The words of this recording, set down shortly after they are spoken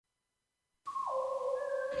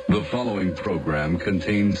The following program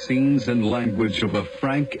contains scenes and language of a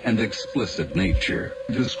frank and explicit nature.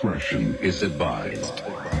 Discretion is advised.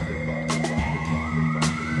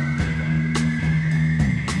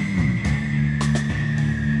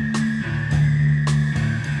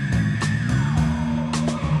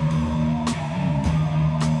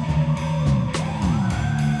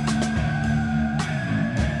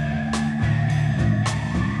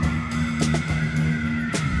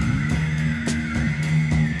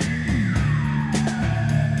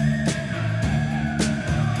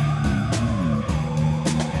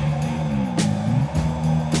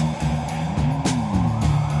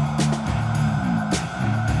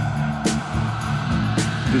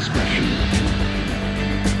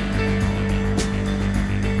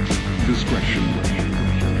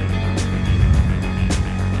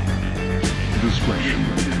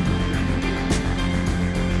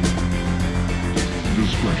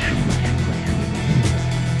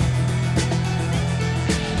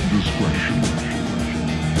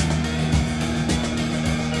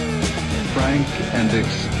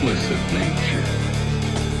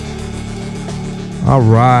 All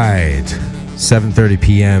right, 7:30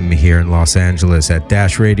 p.m. here in Los Angeles at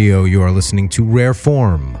Dash Radio. You are listening to Rare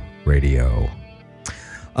Form Radio.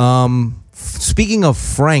 Speaking of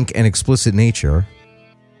frank and explicit nature,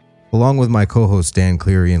 along with my co-host Dan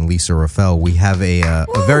Cleary and Lisa Raffel, we have a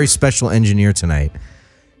very special engineer tonight.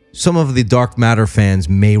 Some of the Dark Matter fans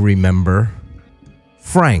may remember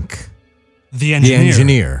Frank, the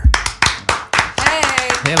engineer.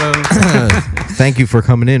 Hello. Thank you for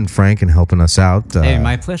coming in, Frank, and helping us out. Hey,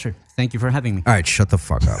 my pleasure. Thank you for having me. All right, shut the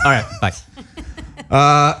fuck up. All right, bye.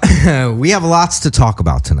 We have lots to talk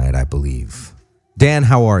about tonight, I believe. Dan,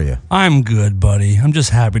 how are you? I'm good, buddy. I'm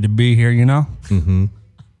just happy to be here, you know? Mm-hmm.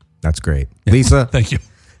 That's great. Yeah. Lisa? Thank you.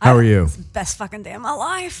 How are you? It's the best fucking day of my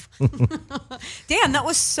life. Dan, that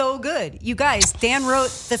was so good. You guys, Dan wrote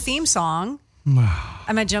the theme song.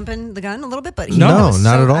 Am I jumping the gun a little bit? But not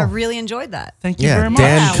at all. I really enjoyed that. Thank you very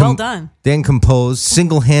much. Well done. Dan composed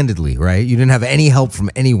single-handedly, right? You didn't have any help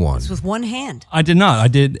from anyone. It's with one hand. I did not. I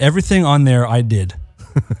did everything on there. I did.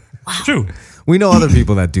 Wow. True. We know other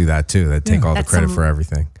people that do that too, that take all the credit for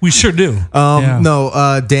everything. We sure do.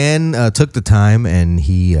 No, Dan took the time and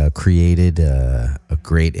he created a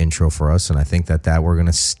great intro for us, and I think that we're going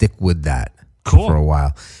to stick with that. Cool. For a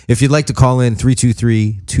while. If you'd like to call in,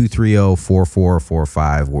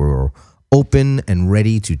 323-230-4445. We're open and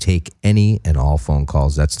ready to take any and all phone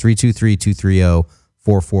calls. That's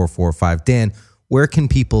 323-230-4445. Dan, where can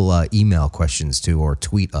people email questions to or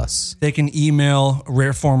tweet us? They can email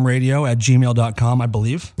rareformradio@gmail.com, I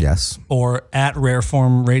believe. Yes. Or at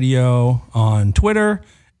rareformradio on Twitter,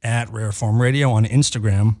 at rareformradio on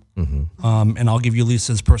Instagram. Mm-hmm. And I'll give you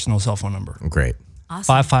Lisa's personal cell phone number. Great.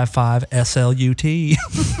 Awesome. 555-SLUT.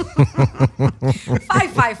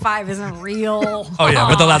 555 isn't real. Oh, yeah,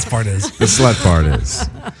 but the last part is. The slut part is.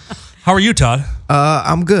 How are you, Todd?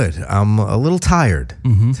 I'm good. I'm a little tired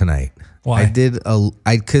tonight. Why?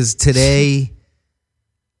 Because today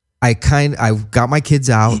I got my kids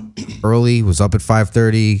out early, was up at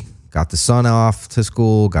 5:30, got the son off to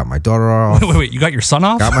school, got my daughter off. Wait, you got your son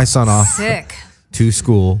off? Got my son off. Sick. To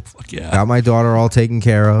school. Fuck yeah. Got my daughter all taken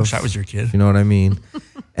care of. Wish I was your kid. You know what I mean?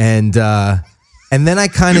 And then I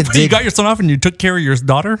kind of did. You got your son off and you took care of your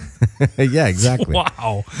daughter? Yeah, exactly.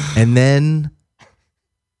 Wow. And then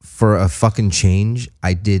for a fucking change,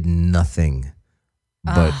 I did nothing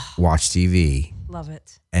but watch TV. Love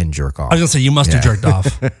it. And jerk off. I was going to say, you must have jerked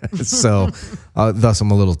off. So, thus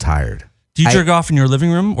I'm a little tired. Do you jerk off in your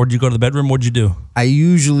living room or do you go to the bedroom? What'd you do? I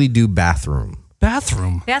usually do bathroom.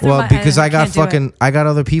 Bathroom? Well, because I got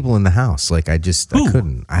other people in the house. Like I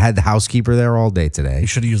couldn't. I had the housekeeper there all day today. You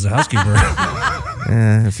should have used the housekeeper.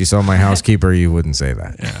 If you saw my housekeeper, you wouldn't say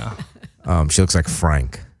that. Yeah. She looks like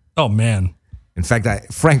Frank. Oh, man. In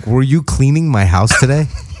fact, Frank, were you cleaning my house today?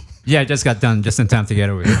 Yeah, I just got done just in time to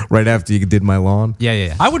get over here. Right after you did my lawn?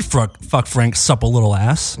 Yeah. I would fuck Frank's supple little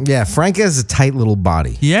ass. Yeah, Frank has a tight little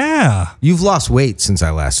body. Yeah. You've lost weight since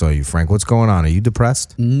I last saw you, Frank. What's going on? Are you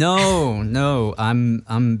depressed? No.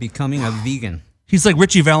 I'm becoming a vegan. He's like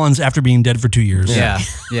Richie Valens after being dead for 2 years. Yeah.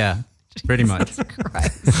 Pretty much.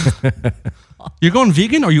 You're going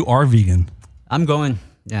vegan or you are vegan? I'm going,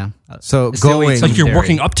 yeah. So going... Like you're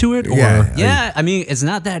working up to it? Or? Yeah, I mean, it's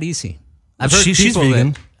not that easy. I've heard she's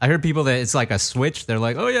vegan. I heard people that it's like a switch. They're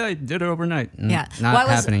like, oh, yeah, I did it overnight. Yeah. Not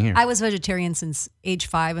happening here. I was vegetarian since age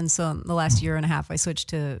 5, and so in the last year and a half, I switched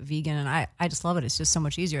to vegan, and I just love it. It's just so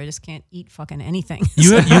much easier. I just can't eat fucking anything.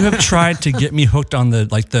 You have tried to get me hooked on the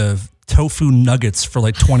tofu nuggets for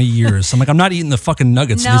like 20 years. I'm like, I'm not eating the fucking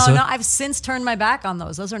nuggets, No, Lisa. no, I've since turned my back on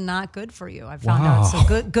those. Those are not good for you. I found out.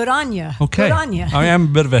 So good on you. Okay. Good on you. I am a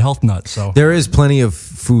bit of a health nut, so. There is plenty of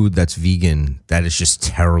food that's vegan that is just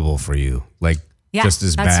terrible for you. Like Yeah, just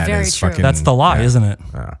as that's bad very as true. fucking. That's the lie, isn't it?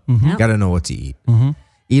 You gotta know what to eat.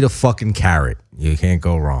 Eat a fucking carrot. You can't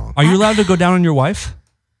go wrong. Are you allowed to go down on your wife?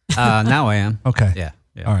 Now I am. Okay. Yeah.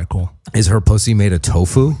 All right, cool. Is her pussy made of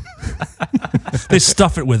tofu? They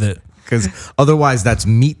stuff it with it. Because otherwise, that's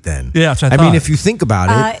meat. Then. Yeah, that's what I mean, thought. if you think about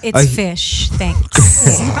it, It's fish. Thanks.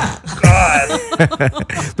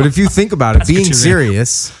 but if you think about it, being what you mean.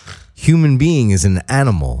 serious, human being is an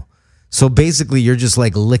animal. So basically, you're just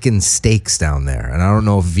like licking steaks down there, and I don't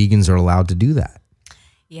know if vegans are allowed to do that.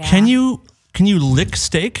 Yeah. Can you lick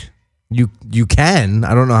steak? You can.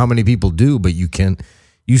 I don't know how many people do, but you can.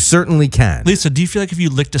 You certainly can. Lisa, do you feel like if you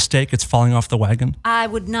licked a steak, it's falling off the wagon? I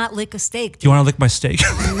would not lick a steak. Do you want to lick my steak?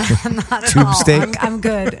 Not at Tube all. steak? I'm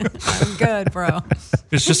good. I'm good, bro.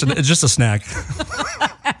 It's just a snack.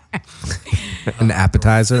 An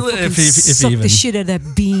appetizer. if Suck even. the shit out of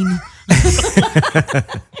that bean.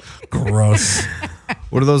 Gross.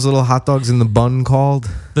 What are those little hot dogs in the bun called?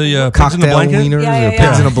 The pigs in the Cocktail blanket? wieners Yeah, or yeah, pigs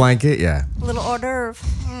yeah. in a blanket? Yeah. Little hors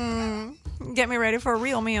d'oeuvre. Get me ready for a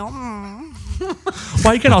real meal.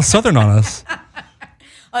 Why you get all southern on us?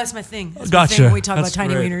 Oh, that's my thing. That's Gotcha. my thing when we talk That's about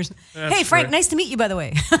tiny great. wieners. Hey, Frank, nice to meet you, by the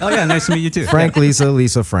way. Oh yeah, nice to meet you too. Frank,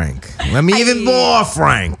 Lisa, Frank. Let me even more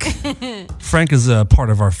Frank. Frank is a part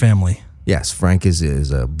of our family. Yes, Frank is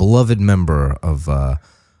a beloved member of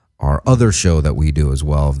our other show that we do as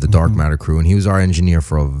well, of the Dark Matter Crew, and he was our engineer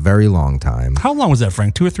for a very long time. How long was that,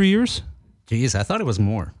 Frank? 2 or 3 years? Jeez, I thought it was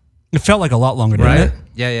more. It felt like a lot longer, didn't it?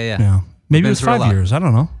 Yeah. Yeah. Maybe Been it was through a 5 lot. years. I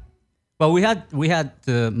don't know. Well, we had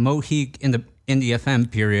the Mohique in the FM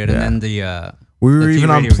period, Yeah. and then the We were the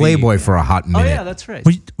even on T-Radio Playboy V. for a hot Oh minute. yeah, that's right.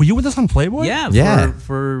 Were you with us on Playboy? Yeah, Yeah.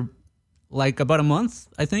 for like about a month,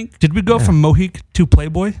 I think. Did we go from Mohique to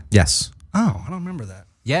Playboy? Yes, Oh, I don't remember that.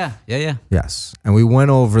 Yeah. yes. And we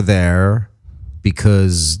went over there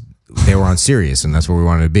because they were on Sirius, and that's where we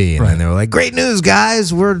wanted to be. And then Right. they were like, "Great news,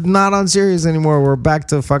 guys! We're not on Sirius anymore. We're back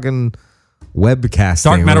to fucking webcasting."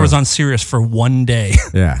 Dark Matter We're- was on Sirius for 1 day.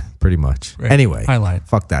 Yeah, pretty much. Right. Anyway, Highlight.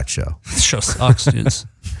 fuck that show. This show sucks, dudes.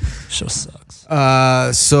 Show sucks.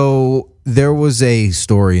 So there was a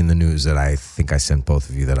story in the news that I think I sent both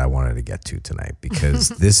of you that I wanted to get to tonight because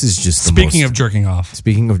this is just the Speaking most, of jerking off,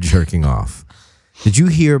 Speaking of jerking off, did you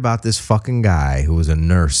hear about this fucking guy who was a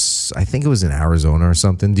nurse? I think it was in Arizona or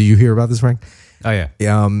something. Did you hear about this, Frank? Oh yeah.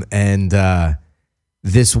 And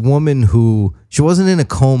this woman who, she wasn't in a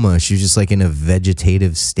coma, she was just like in a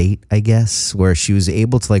vegetative state, I guess, where she was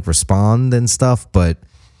able to like respond and stuff, but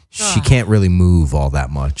she can't really move all that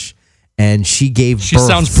much. And she gave birth. she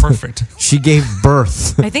sounds perfect. She gave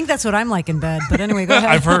birth. I think that's what I'm like in bed. But anyway, go ahead.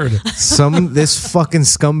 I've heard. This fucking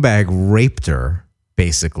scumbag raped her,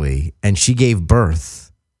 basically, and she gave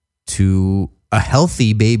birth to a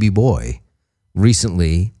healthy baby boy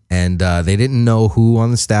recently, and they didn't know who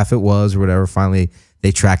on the staff it was or whatever. Finally,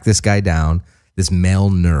 they tracked this guy down, this male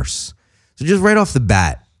nurse. So just right off the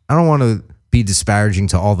bat, I don't want to be disparaging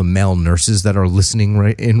to all the male nurses that are listening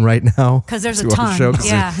right now. 'Cause there's a to our ton, show,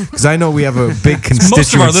 yeah. Because I know we have a big constituency.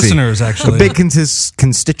 Most of our listeners, actually. A big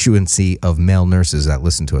constituency of male nurses that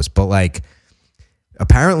listen to us. But like,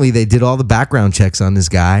 apparently they did all the background checks on this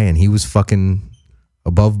guy and he was fucking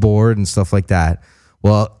above board and stuff like that.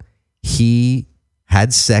 Well, he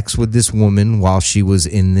had sex with this woman while she was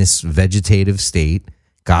in this vegetative state,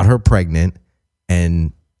 got her pregnant,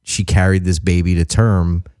 and she carried this baby to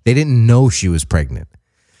term. They didn't know she was pregnant.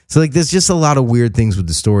 So like, there's just a lot of weird things with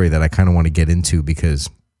the story that I kind of want to get into because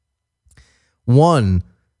one,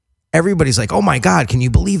 everybody's like, oh my God, can you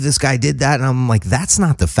believe this guy did that? And I'm like, that's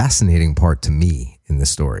not the fascinating part to me in the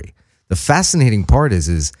story. The fascinating part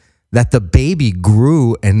is that the baby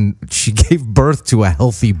grew and she gave birth to a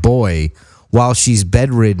healthy boy while she's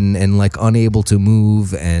bedridden and like unable to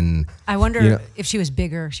move. And I wonder you know- if she was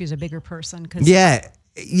bigger. She was a bigger person. 'Cause yeah,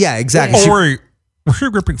 exactly. Or was she a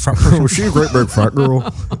gripping fat person? Was she a great big fat girl?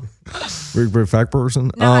 Big fat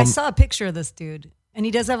person? No, I saw a picture of this dude, and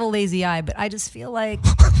he does have a lazy eye, but I just feel like,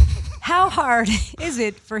 how hard is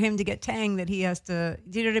it for him to get tang that he has to,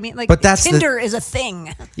 do you know what I mean? Like, But that's Tinder is a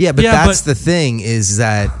thing. Yeah, but Yeah, that's but- the thing is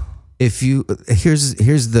that if you here's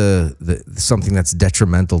the something that's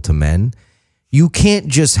detrimental to men. You can't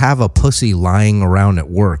just have a pussy lying around at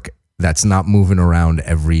work that's not moving around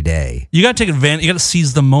every day. You got to take advantage. You got to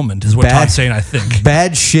seize the moment, is what Todd's saying, I think.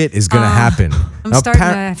 Bad shit is going to happen. I'm starting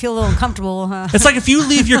to feel a little uncomfortable. It's like if you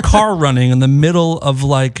leave your car running in the middle of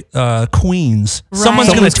like Queens, someone's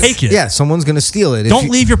going to take it. Yeah, someone's going to steal it. Don't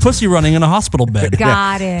leave your pussy running in a hospital bed.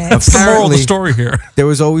 Got it. That's the moral of the story here. There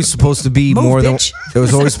was always supposed to be Move, more than bitch. there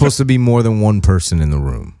was always supposed to be more than one person in the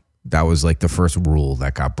room. That was like the first rule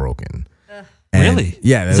that got broken. And Really?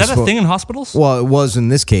 Yeah. Is that a thing in hospitals? Well, it was in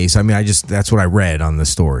this case. I mean, that's what I read on the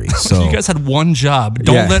story. So You guys had one job.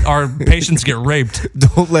 Don't let our patients get raped.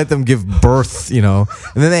 don't let them give birth, you know.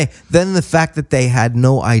 And then the fact that they had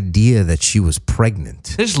no idea that she was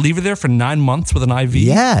pregnant. They just leave her there for 9 months with an IV?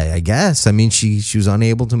 Yeah, I guess. I mean, she was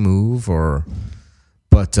unable to move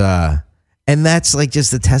but and that's like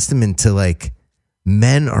just a testament to like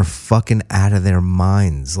men are fucking out of their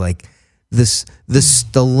minds. Like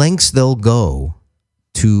the lengths they'll go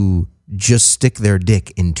to just stick their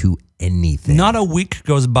dick into anything. Not a week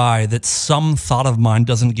goes by that some thought of mine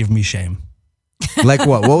doesn't give me shame. Like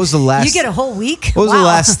what? What was the last? You get a whole week? What was Wow. the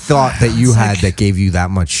last thought that you had that gave you that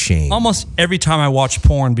much shame? Almost every time I watch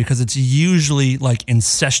porn, because it's usually like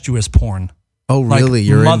incestuous porn. Oh, Like really?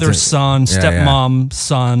 You're mother, into, son, Yeah, stepmom,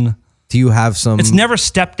 son. Do you have some? It's never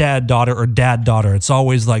stepdad, daughter, or dad, daughter. It's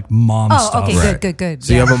always like mom Oh, stuff. okay, Right. good.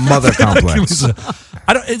 So you have a mother complex.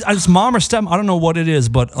 It's mom or step. I don't know what it is,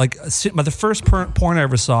 but like the first porn I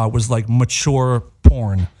ever saw was like mature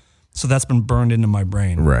porn. So that's been burned into my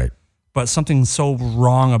brain. Right. But something so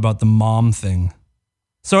wrong about the mom thing.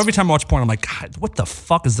 So every time I watch porn, I'm like, God, what the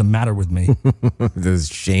fuck is the matter with me? Does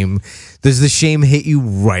the shame hit you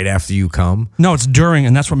right after you come? No, it's during,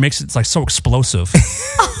 and that's what makes it like so explosive.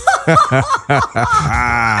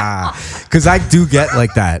 Because I do get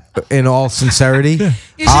like that. In all sincerity,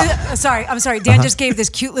 You should, I'm sorry. Dan just gave this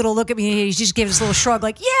cute little look at me. He just gave this little shrug,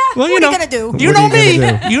 like, "Yeah, Well, what are you gonna do?" You What know are you me.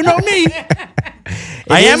 gonna You know me.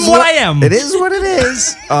 I It am is what I am. It is what it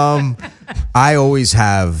is. I always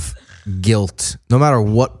have guilt, no matter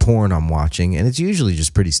what porn I'm watching, and it's usually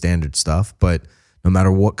just pretty standard stuff. But no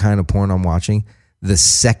matter what kind of porn I'm watching, the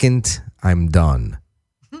second I'm done,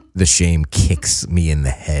 the shame kicks me in the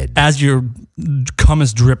head. As your cum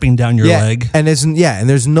is dripping down your leg. And there's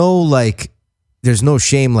no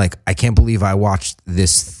shame like I can't believe I watched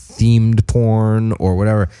this themed porn or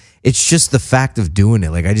whatever. It's just the fact of doing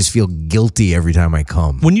it. Like I just feel guilty every time I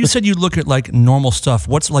come. When you said you look at like normal stuff,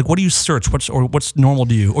 what do you search? What's normal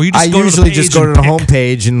to you? Or you just I go usually to the page just go to and the pick?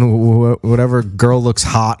 homepage and whatever girl looks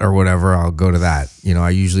hot or whatever, I'll go to that. You know,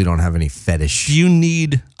 I usually don't have any fetish.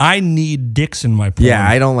 I need dicks in my porn. Yeah,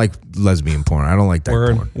 I don't like lesbian porn. I don't like that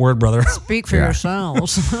porn. Word, brother. Speak for Yeah.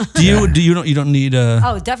 yourselves. You don't need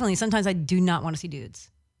Oh, definitely. Sometimes I do not want to see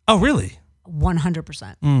dudes. Oh, really?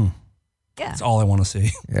 100%. Yeah, That's all I want to see.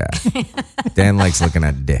 Yeah. Dan likes looking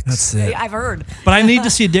at dicks. That's it. I've heard. But I need to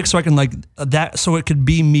see a dick so I can like that, so it could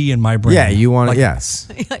be me in my brain. Yeah, you want like, yes.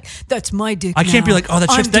 Like, that's my dick. I can't be now. like, oh, that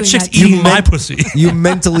I'm chick's doing that eating too. my pussy. You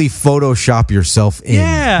mentally Photoshop yourself in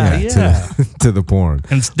Yeah. to the porn.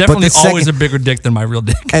 And it's But definitely the always a second- bigger dick than my real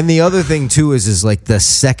dick. And the other thing too is like the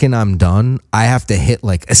second I'm done, I have to hit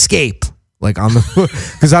like escape, like on the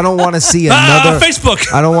because I don't want to see another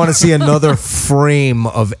Facebook. I don't want to see another frame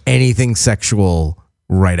of anything sexual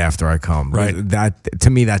right after I come. Right. That to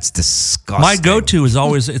me that's disgusting. My go-to is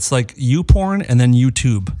always it's like YouPorn and then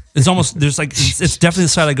YouTube. It's almost there's like it's definitely the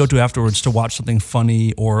site I go to afterwards to watch something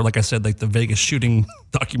funny or like I said like the Vegas shooting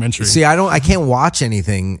documentary. See, I can't watch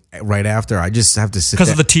anything right after. I just have to sit because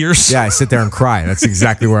there. of the tears. Yeah, I sit there and cry. That's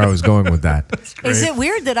exactly where I was going with that. Is it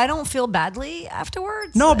weird that I don't feel badly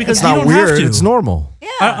afterwards? No, because It's you not don't weird. have to. It's normal. Yeah.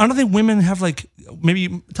 I don't think women have like maybe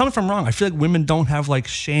tell me if I'm wrong. I feel like women don't have like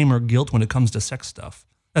shame or guilt when it comes to sex stuff.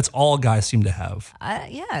 That's all guys seem to have.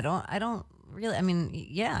 I don't really. I mean,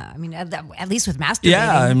 yeah. I mean, at least with masturbating.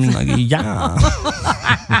 Yeah, I mean, like, yeah.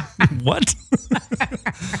 What?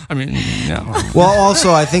 I mean, yeah. Well,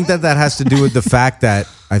 also, I think that has to do with the fact that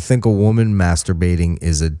I think a woman masturbating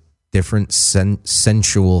is a different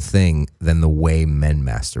sensual thing than the way men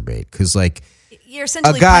masturbate. Because, like, You're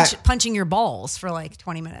essentially A guy- punching your balls for like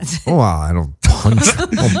 20 minutes. well, I don't punch.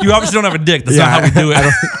 You obviously don't have a dick. That's not how we do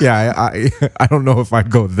it. I don't know if I'd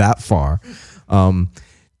go that far.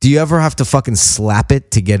 Do you ever have to fucking slap it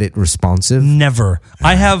to get it responsive? Never.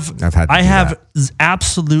 I've had to do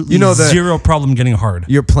absolutely You know zero problem getting hard.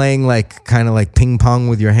 You're playing like kind of like ping pong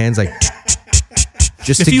with your hands, like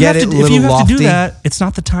just to If you get have it a to, if little you have lofty. to do that, it's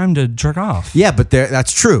not the time to jerk off. Yeah, but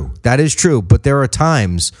that's true. That is true. But there are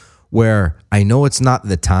times where I know it's not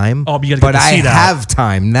the time, Oh, but you gotta but get the I seat out. have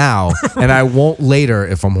time now, and I won't later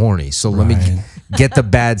if I'm horny. So let me get the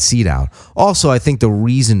bad seed out. Also, I think the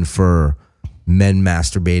reason for men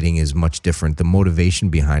masturbating is much different. The motivation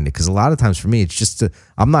behind it, because a lot of times for me, it's just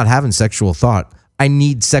I'm not having sexual thought. I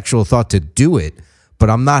need sexual thought to do it, but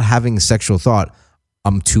I'm not having sexual thought.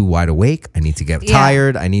 I'm too wide awake. I need to get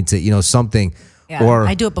tired. I need to, something. Yeah, or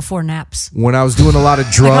I do it before naps. When I was doing a lot of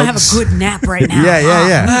drugs. I don't have a good nap right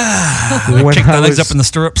now. When Kick my legs up in the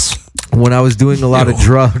stirrups. When I was doing a lot of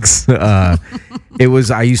drugs,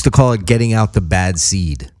 I used to call it getting out the bad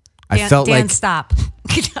seed. Dan, stop.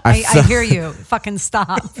 I hear you. Fucking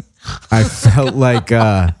stop. I felt like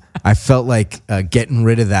getting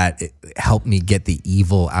rid of that. It helped me get the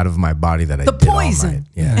evil out of my body that I did poison.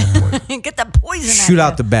 all night. Yeah, Get the poison. Shoot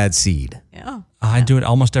out the bad seed. Yeah. I do it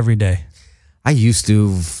almost every day. I used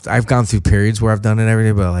to. I've gone through periods where I've done it every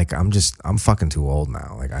day, but like I'm fucking too old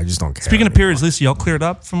now. Like I just don't care. Speaking of periods, Lisa, y'all cleared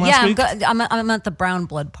up from last week? Yeah, I'm at the brown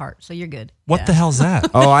blood part, so you're good. What the hell's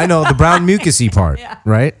that? Oh, I know the brown mucusy part,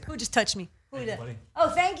 right? Who just touched me? Who did? Oh,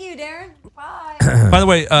 thank you, Darren. Bye. By the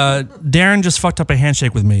way, Darren just fucked up a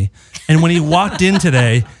handshake with me, and when he walked in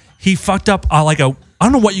today, he fucked up I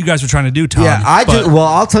don't know what you guys were trying to do, Todd. Yeah, well,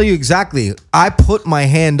 I'll tell you exactly. I put my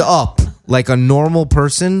hand up like a normal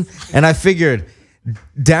person, and I figured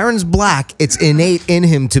Darren's black. It's innate in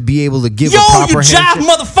him to be able to give a proper you jab, handshake.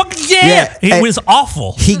 motherfucker! Yeah, it was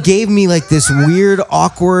awful. He gave me like this weird,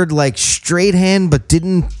 awkward, like straight hand, but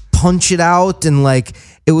didn't punch it out, and like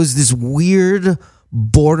it was this weird,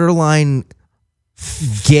 borderline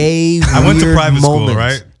gay. I went to weird private moment. school,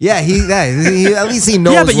 right? Yeah, he at least he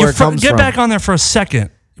knows but where it comes get from. back on there for a second.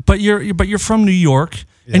 But you're from New York,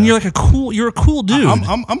 and you're like a cool dude.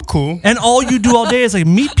 I'm cool. And all you do all day is like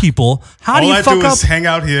meet people. How do you fuck up? All I do is hang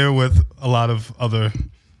out here with a lot of other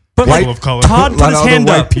people of color. Todd put his hand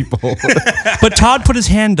white up. people. But Todd put his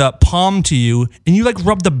hand up, palm to you, and you like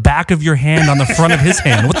rubbed the back of your hand on the front of his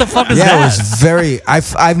hand. What the fuck is Yeah, that? it was very.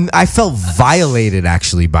 I felt violated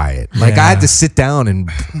actually by it. Like I had to sit down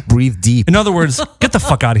and breathe deep. In other words, get the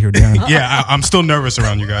fuck out of here, Darren. Yeah, I'm still nervous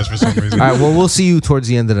around you guys for some reason. All right, well, we'll see you towards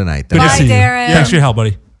the end of the night. Good Then. to see you. Darren. Thanks for your help,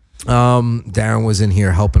 buddy. Darren was in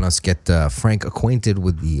here helping us get Frank acquainted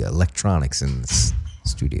with the electronics in this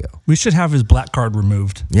studio. We should have his black card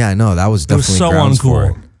removed. Yeah, I know that was It was definitely so grounds for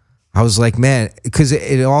uncool. it. I was like, man, because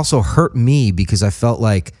it also hurt me because I felt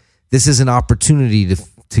like this is an opportunity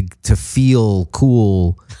to feel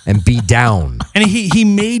cool and be down. And he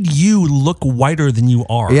made you look whiter than you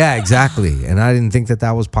are. Yeah, exactly. And I didn't think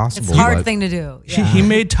that was possible. It's a hard but thing to do. He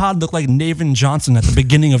made Todd look like Navin Johnson at the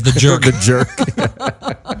beginning of The Jerk. The jerk.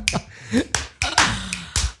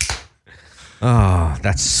 Oh,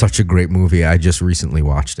 that's such a great movie. I just recently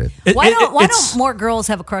watched it. Why don't more girls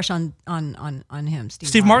have a crush on him,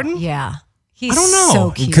 Steve Martin? Yeah. He's I don't know.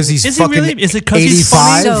 so cute. Because he's Is he fucking really? Is it 'cause he's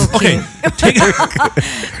funny? 85? So Okay,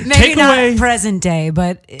 Maybe take not away- present day,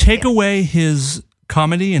 but take away his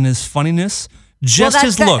comedy and his funniness, just well,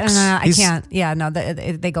 his looks. I He's- can't. Yeah, no,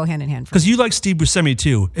 they go hand in hand. Because you like Steve Buscemi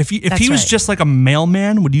too. If he That's was right. just like a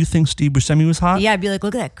mailman, would you think Steve Buscemi was hot? Yeah, I'd be like,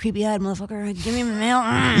 look at that creepy-eyed motherfucker. Give me my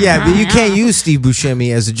mail. Yeah, but you can't use Steve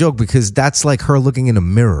Buscemi as a joke because that's like her looking in a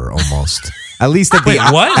mirror almost. At least at the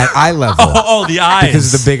what? at eye level. Oh, the eyes.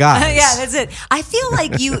 Because of the big eyes. Yeah, that's it. I feel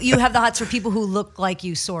like you have the hots for people who look like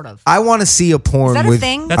you, sort of. I want to see a porn Is that a with.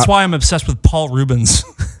 thing? That's why I'm obsessed with Paul Rubens.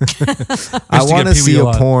 I want to Pee Wee see a a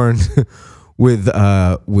lot. porn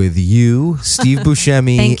with you, Steve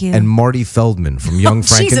Buscemi, Thank you. and Marty Feldman from Young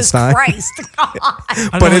Jesus Frankenstein. Christ. I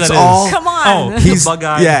don't know But who it's that all- is. Come on. Oh, He's the bug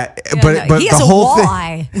eye. yeah, Yeah, but no, but he the has a whole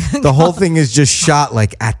walleye. thing, the whole thing is just shot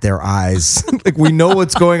like at their eyes. Like we know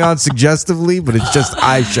what's going on suggestively, but it's just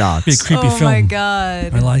eye shots. Be a creepy Oh film. my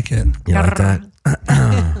God. I like it. You like that?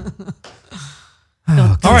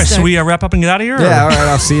 All right, so we wrap up and get out of here? Yeah, or- all right.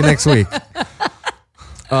 I'll see you next week.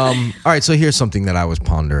 All right. So here's something that I was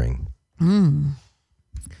pondering, and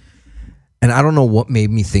I don't know what made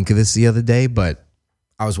me think of this the other day, but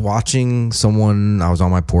I was watching someone. I was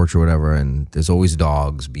on my porch or whatever, and there's always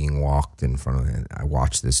dogs being walked in front of it. I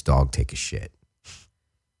watched this dog take a shit,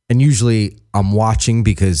 and usually I'm watching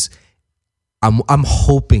because I'm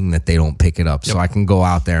hoping that they don't pick it up, so I can go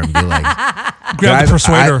out there and be like, Grab the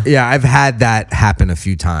persuader. I've had that happen a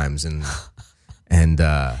few times, and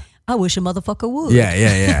I wish a motherfucker would.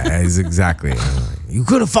 yeah. It's exactly. You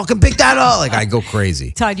could have fucking picked that up. Like I go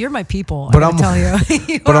crazy. Todd, you're my people. But I gotta tell you.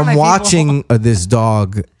 You But are my I'm people. watching this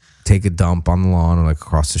dog take a dump on the lawn or like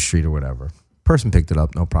across the street or whatever. Person picked it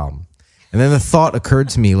up, no problem. And then the thought occurred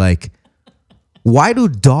to me, like, why do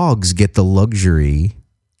dogs get the luxury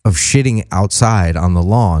of shitting outside on the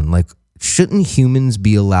lawn? Like, shouldn't humans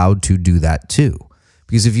be allowed to do that too?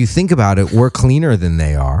 Because if you think about it, we're cleaner than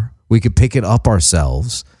they are. We could pick it up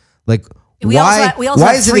ourselves. Like, We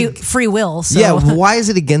also have free will. So. Yeah, why is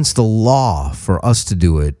it against the law for us to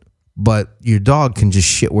do it, but your dog can just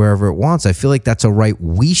shit wherever it wants? I feel like that's a right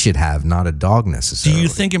we should have, not a dog necessarily. Do you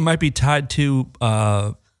think it might be tied to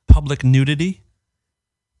public nudity?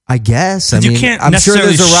 I guess. You can't I'm sure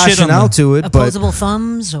necessarily there's a shit on rationale to it, but Opposable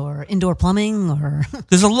thumbs or indoor plumbing or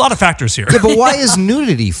There's a lot of factors here. yeah, but why is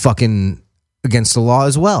nudity fucking against the law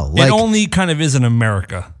as well? It only kind of is in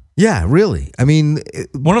America. Yeah, really. I mean,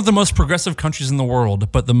 One of the most progressive countries in the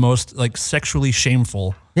world, but the most like sexually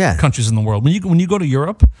shameful Yeah. countries in the world. When you go to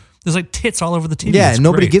Europe, there's like tits all over the TV. yeah, It's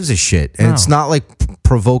nobody great. gives a shit, and No. it's not like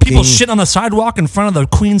provoking. People shit on the sidewalk in front of the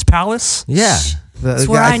Queen's Palace. Yeah, that's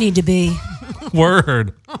where I need to be.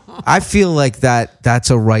 Word. I feel like that's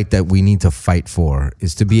a right that we need to fight for,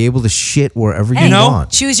 is to be able to shit wherever Hey, you know, want.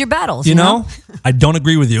 Choose your battles. You know, I don't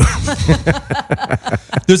agree with you.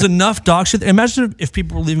 There's enough dog shit. Imagine if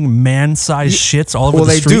people were leaving man-sized shits all over Well,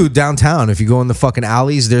 the they street. do downtown. If you go in the fucking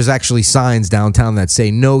alleys, there's actually signs downtown that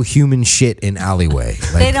say "No human shit in alleyway."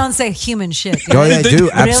 Like, They don't say human shit. oh yeah, they do.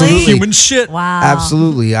 Really? Absolutely. Human shit. Wow.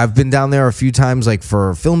 Absolutely. I've been down there a few times, like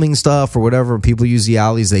for filming stuff or whatever. People use the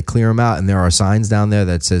alleys, they clear them out, and there are signs down there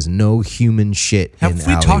that says "No human shit in Have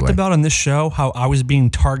we alleyway." talked about on this show how I was being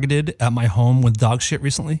targeted at my home with dog shit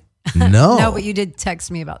recently? No. No, but you did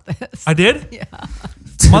text me about this. I did? Yeah.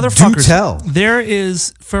 Motherfuckers. Do tell. There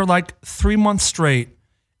is, for like 3 months straight,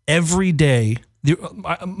 every day,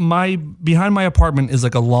 behind my apartment is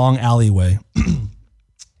like a long alleyway.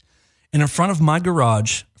 And in front of my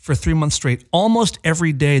garage, for 3 months straight, almost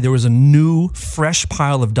every day, there was a new, fresh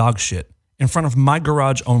pile of dog shit in front of my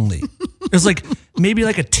garage only. There's like maybe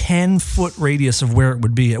like a 10-foot radius of where it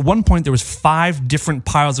would be. At one point, there was 5 different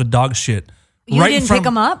piles of dog shit. You right in didn't front pick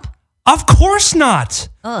them up? Of course not.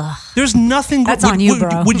 Ugh. There's nothing. That's on you,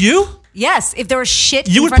 bro. Would you? Yes. If there was shit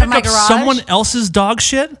You in would front pick of my up garage. someone else's dog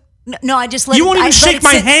shit? No, I just let You it, won't even I'd let shake it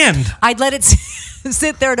my sit- hand. I'd let it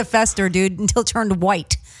sit there to fester, dude, until it turned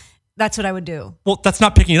white. That's what I would do. Well, that's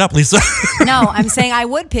not picking it up, Lisa. No, I'm saying I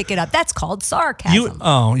would pick it up. That's called sarcasm.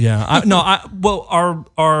 Oh yeah. Well,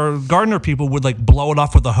 our gardener people would like blow it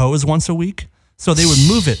off with a hose once a week, so they would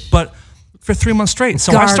move it. But for 3 months straight,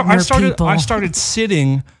 so Gardener I started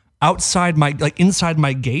sitting outside inside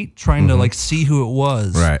my gate, trying to like see who it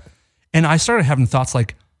was. Right. And I started having thoughts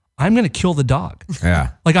like, I'm going to kill the dog.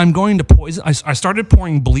 Yeah. Like I'm going to poison. I started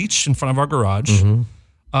pouring bleach in front of our garage.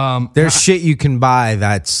 There's shit you can buy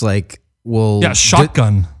that's like,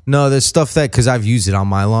 Shotgun no, there's stuff that, because I've used it on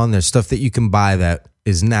my lawn, there's stuff that you can buy that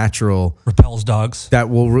is natural repels dogs. that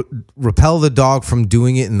will repel the dog from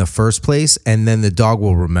doing it in the first place, and then the dog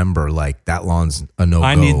will remember like that lawn's a no-go.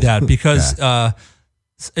 I need that because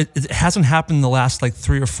it hasn't happened in the last like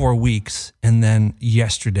 3 or 4 weeks, and then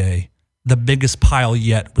yesterday the biggest pile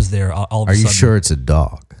yet was there. All of a Are sudden. you sure it's a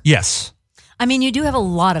dog? Yes. I mean, you do have a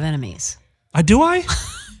lot of enemies. Do I?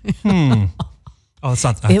 Oh, it's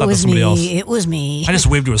not. I It thought it was was somebody me. else. It was me. I just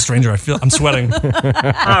waved to a stranger. I'm sweating. Oh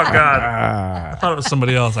God! I thought it was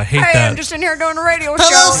somebody else. I hate that. I'm just in here doing a radio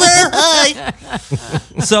show.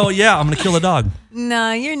 So yeah, I'm gonna kill a dog.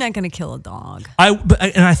 No, you're not going to kill a dog.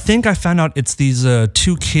 I think I found out it's these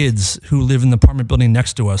 2 kids who live in the apartment building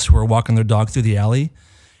next to us who are walking their dog through the alley,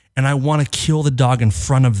 and I want to kill the dog in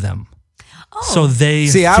front of them. So they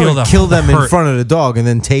See, I feel would the kill them in hurt. front of the dog and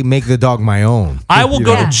then make the dog my own. I will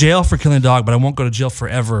go Yeah. to jail for killing a dog, but I won't go to jail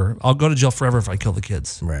forever. I'll go to jail forever if I kill the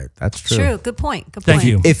kids. Right, that's true. True. Good point. Good Thank point.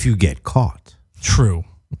 you. If you get caught. True.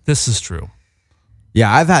 This is true.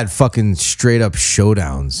 Yeah, I've had fucking straight up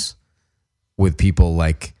showdowns with people.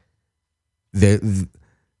 Like,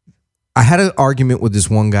 I had an argument with this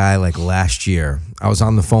one guy like last year. I was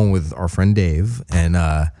on the phone with our friend Dave, and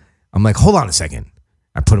I'm like, hold on a second.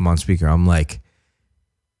 I put him on speaker. I'm like,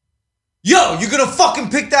 yo, you gonna fucking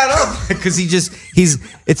pick that up? Because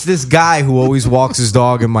it's this guy who always walks his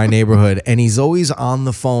dog in my neighborhood, and he's always on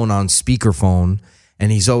the phone on speakerphone,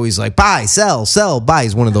 and he's always like, buy, sell, buy.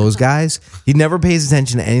 He's one of those guys. He never pays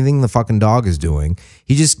attention to anything the fucking dog is doing.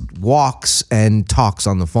 He just walks and talks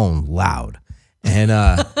on the phone loud. And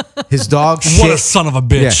his dog shit. What a son of a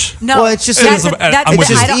bitch. No, Well, it's just that's, I'm that's, with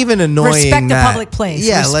you. I don't- even annoying. Respect that, a public place.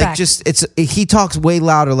 Yeah, Respect. like just he talks way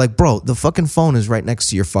louder. Like, bro, the fucking phone is right next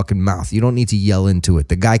to your fucking mouth. You don't need to yell into it.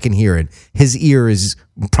 The guy can hear it. His ear is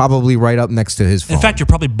probably right up next to his phone. In fact, you're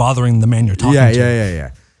probably bothering the man you're talking to.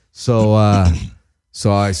 Yeah.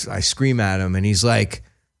 So I scream at him, and he's like,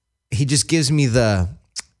 he just gives me the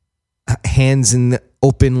hands in the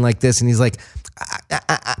open like this, and he's like,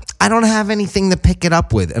 I don't have anything to pick it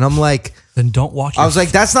up with. And I'm like, Then don't walk. I was like,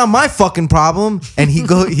 that's not my fucking problem. And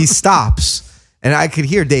he stops, and I could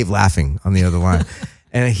hear Dave laughing on the other line.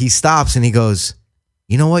 And he stops and he goes,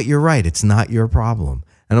 you know what? You're right. It's not your problem.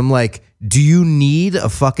 And I'm like, do you need a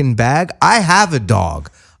fucking bag? I have a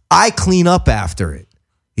dog. I clean up after it.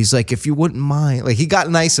 He's like, if you wouldn't mind. Like, he got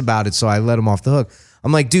nice about it, so I let him off the hook.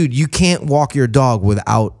 I'm like, dude, you can't walk your dog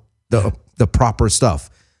without the proper stuff.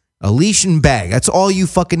 A leash and bag. That's all you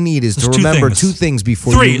fucking need is to remember two things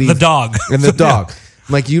before you leave. The dog. And the dog. Yeah.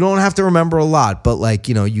 I'm like, you don't have to remember a lot, but like,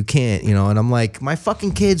 you know, you can't, you know. And I'm like, my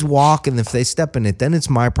fucking kids walk, and if they step in it, then it's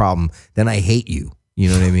my problem. Then I hate you. You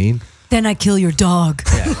know what I mean? Then I kill your dog.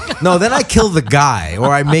 Yeah. No, then I kill the guy, or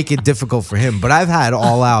I make it difficult for him. But I've had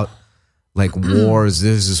all out like wars.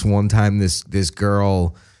 There's this one time this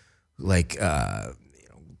girl, like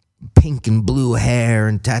pink and blue hair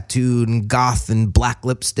and tattooed and goth and black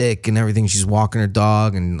lipstick and everything. She's walking her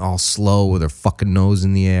dog and all slow with her fucking nose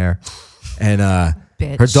in the air. And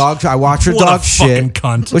her dog, I watch her dog shit.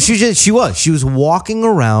 Cunt. Well, she was walking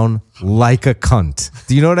around like a cunt.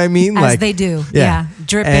 Do you know what I mean? As they do. Yeah.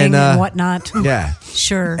 Dripping and whatnot. Yeah.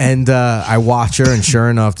 Sure. And I watch her, and sure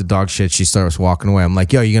enough, the dog shit, she starts walking away. I'm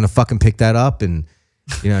like, yo, you gonna fucking pick that up? And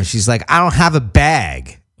you know, she's like, I don't have a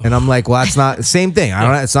bag. And I'm like, well, that's not the same thing.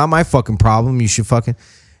 It's not my fucking problem. You should fucking.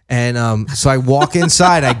 And so I walk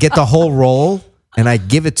inside, I get the whole roll, and I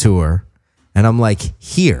give it to her, and I'm like,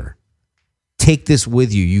 here, take this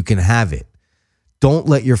with you. You can have it. Don't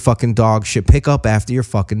let your fucking dog shit pick up after your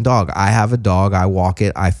fucking dog. I have a dog. I walk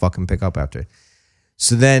it. I fucking pick up after it.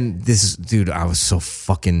 So then dude, I was so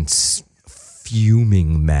fucking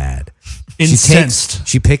fuming mad. Incensed.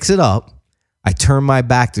 She picks it up. I turn my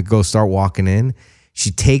back to go start walking in. She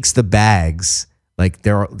takes the bags, like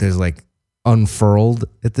there's like unfurled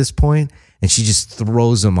at this point, and she just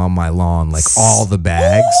throws them on my lawn, like all the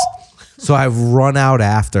bags. So I run out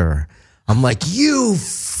after her. I'm like, you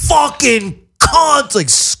fucking cunt, like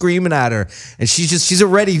screaming at her. And she's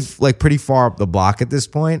already like pretty far up the block at this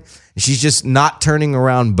point. And she's just not turning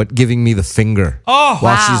around, but giving me the finger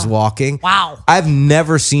while she's walking. Wow. I've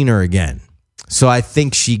never seen her again. So I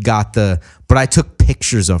think she got but I took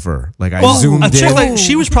pictures of her. Like I zoomed in. Like,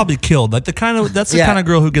 she was probably killed. Like that's the kind of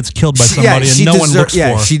girl who gets killed by somebody and no one looks for.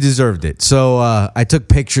 Yeah, she deserved it. So I took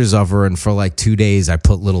pictures of her, and for like 2 days, I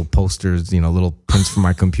put little posters, little prints from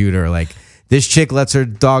my computer, like, this chick lets her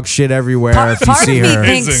dog shit everywhere. If you see her, part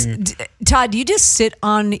of me thinks, Todd, do you just sit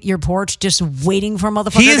on your porch just waiting for a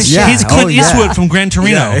motherfucker to shit? He's Clint Eastwood from Gran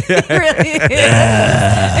Torino. Really?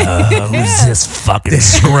 Who's this fucking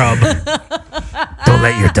scrub? Don't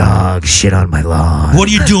let your dog shit on my lawn. What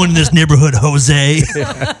are you doing in this neighborhood, Jose?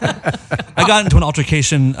 I got into an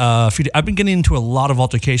altercation. I've been getting into a lot of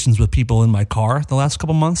altercations with people in my car the last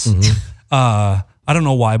couple months. Mm-hmm. I don't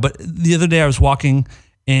know why, but the other day I was walking,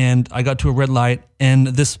 and I got to a red light, and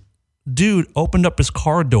this dude opened up his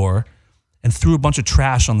car door and threw a bunch of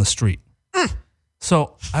trash on the street.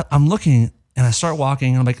 So I'm looking, and I start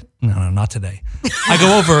walking, and I'm like, no, not today. I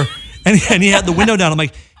go over, and he had the window down. I'm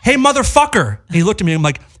like, hey, motherfucker. And he looked at me, and I'm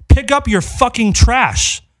like, pick up your fucking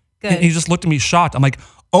trash. Good. And he just looked at me shocked. I'm like,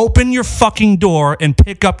 open your fucking door and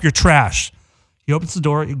pick up your trash. He opens the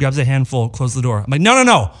door, he grabs a handful, closes the door. I'm like,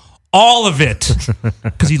 no. All of it,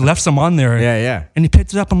 because he left some on there. Yeah. And he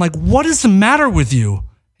picked it up. I'm like, what is the matter with you? And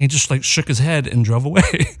he just like shook his head and drove away.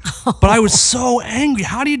 But I was so angry.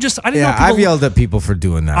 How do you just? I didn't know. I've yelled at people for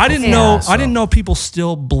doing that. I didn't know. So. I didn't know people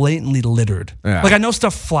still blatantly littered. Yeah. Like I know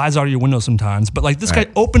stuff flies out of your window sometimes, but like this guy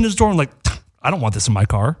opened his door and like, I don't want this in my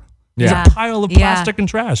car. There's a pile of plastic and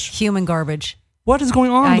trash. Human garbage. What is going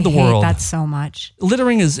on with the world? I hate that so much.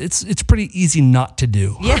 Littering it's pretty easy not to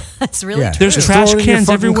do. Yeah, that's really true. There's trash cans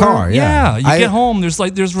everywhere. Car, you get home, there's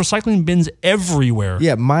recycling bins everywhere.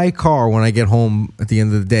 Yeah, my car when I get home at the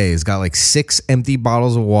end of the day has got like 6 empty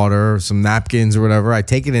bottles of water, some napkins or whatever. I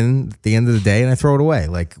take it in at the end of the day and I throw it away.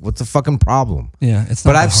 Like, what's the fucking problem? Yeah, it's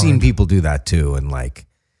not. But I've seen people do that too, and like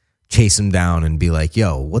chase them down and be like,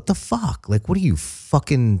 yo, what the fuck? Like, what are you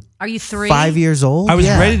fucking? Are you 3? 5 years old? I was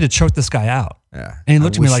ready to choke this guy out. Yeah. And he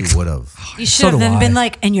looked at me like, would have. You should have then been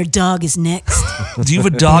like, and your dog is next. Do you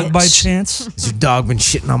have a dog by chance? Has your dog been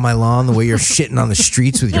shitting on my lawn the way you're shitting on the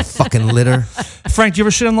streets with your fucking litter? Frank, do you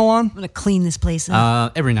ever shit on the lawn? I'm going to clean this place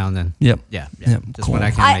up. Every now and then. Yep. Yeah. Just cool. when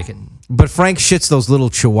I can make it. But Frank shits those little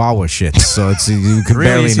chihuahua shits, so it's you can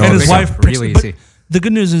barely easy. notice. And his them. wife really easy. The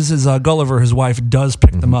good news is Gulliver, his wife, does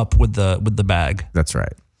pick them up with the bag. That's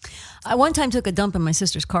right. I one time took a dump in my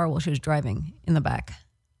sister's car while she was driving in the back.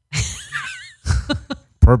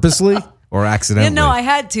 Purposely or accidentally? Yeah, no, I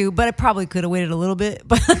had to, but I probably could have waited a little bit.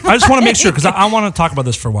 But I just want to make sure because I want to talk about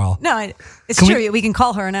this for a while. No, it's true. We can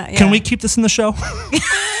call her now. Yeah. Can we keep this in the show?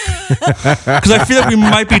 Because I feel like we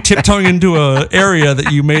might be tiptoeing into an area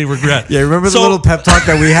that you may regret. Yeah, remember the So- little pep talk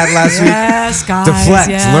that we had last week? Yes, guys. Deflect.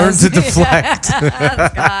 yes. Learn to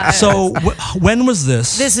deflect. So when was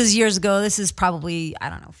this? This is years ago. This is probably, I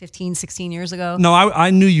don't know, 15, 16 years ago. No, I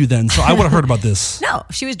knew you then, so I would have heard about this. No,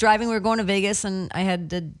 she was driving. We were going to Vegas, and I had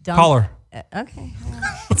to dump. Call her. Okay,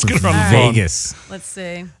 Let's get her on the phone. Vegas. let's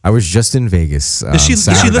see. I was just in Vegas. Does she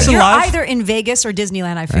Saturday. listen You're live? either in Vegas or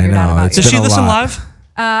Disneyland. I figured know, out about it's you. Does she been a listen lot.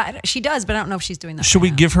 live? She does, but I don't know if she's doing that. Should we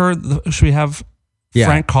right now. give her? Should we have Yeah.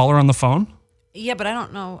 Frank call her on the phone? Yeah, but I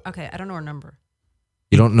don't know. Okay, I don't know her number.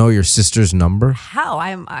 You don't know your sister's number? How?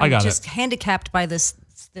 I'm got just it. handicapped by this.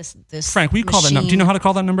 Frank, will you call that number? Do you know how to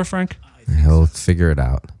call that number, Frank? He'll figure it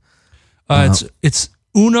out. It's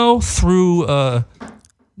uno through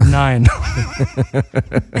 9.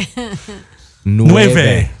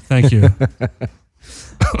 Nueve. Thank you.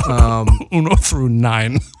 Uno through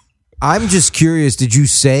 9. I'm just curious. Did you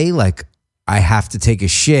say, like, I have to take a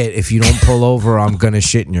shit. If you don't pull over, I'm going to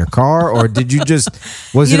shit in your car? Or did you just,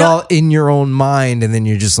 was You it know- all in your own mind and then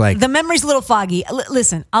you're just like, The memory's a little foggy.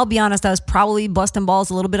 Listen, I'll be honest. I was probably busting balls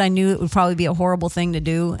a little bit. I knew it would probably be a horrible thing to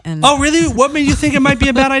do. And Oh, really? What made you think it might be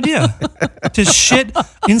a bad idea to shit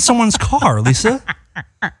in someone's car, Lisa?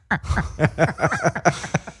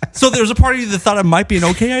 So there was a part of you that thought it might be an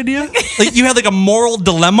okay idea? Like you had like a moral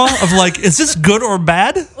dilemma of like, is this good or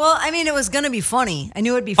bad? well, I mean, it was going to be funny. I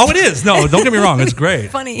knew it'd be. Oh, it is. No, don't get me wrong. It's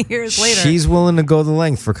great. funny years later. she's willing to go the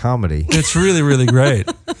length for comedy? It's really, really great.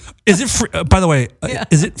 Is it? By the way,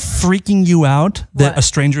 is it freaking you out that What? a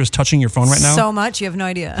stranger is touching your phone right now? So much, you have no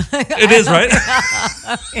idea. It is, right?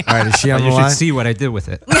 All right, is she on the You line? should see what I did with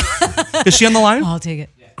it. Is she on the line? I'll take it.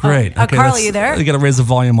 Great. Carla, let's- you there? You got to raise the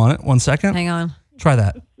volume on it. 1 second. Hang on. Try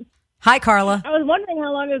that. Hi, Carla. I was wondering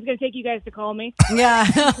how long it was going to take you guys to call me. Yeah.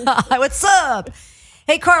 What's up?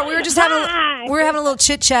 Hey, Carl. We were just Hi. having a little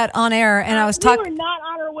chit chat on air, and I was We were talking. not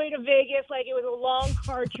on our way to Vegas. Like, it was a long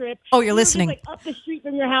car trip. Oh, you're We were listening. Just, like, up the street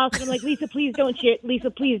from your house, and I'm like, Lisa, please don't shit. Lisa,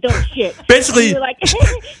 please don't shit. Basically- And you're like,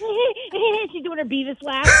 she's doing her Beavis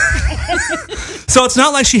laugh. So it's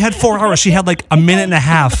not like she had 4 hours. She had like a minute and a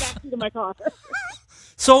half. Back to my car.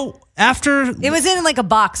 So after It was in like a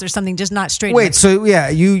box or something, just not straight. Wait, so yeah,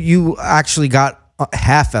 you actually got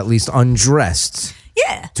half at least undressed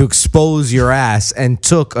Yeah, to expose your ass and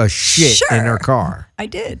took a shit Sure. in her car. I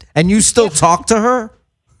did. And you still talk to her?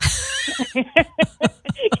 Can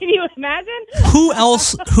you imagine? who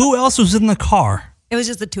else was in the car? It was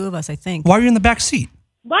just the two of us, I think. Why were you in the back seat?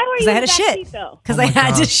 Why were Because you I had in to the back shit. seat, though? Because I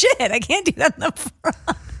had to shit. I can't do that in the front.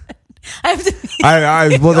 I have to.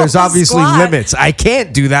 Be Well, there's on the obviously squad. limits. I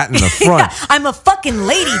can't do that in the front. Yeah, I'm a fucking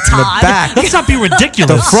lady, The Todd. back. Let's not be ridiculous.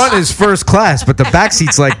 The front is first class, but the back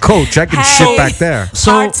seat's like, coach, I can Hey. shit back there.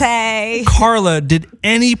 So Arte. Carla, did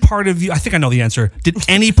any part of you? I think I know the answer. Did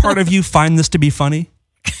any part of you find this to be funny?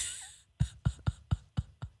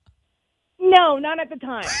 No, not at the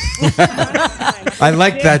time. I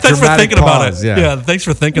like that Thanks for dramatic thinking about pause. it. Yeah, thanks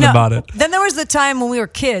for thinking No, about it. Then there was the time when we were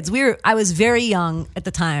kids. I was very young at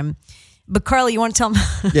the time. But Carla, you want to tell them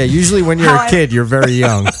Yeah, usually when you're How a I- kid, you're very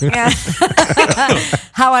young.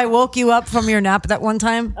 how I woke you up from your nap that one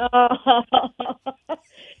time?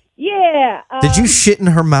 Yeah. Did you shit in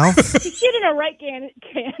her mouth? Shit in a right can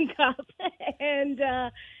cup and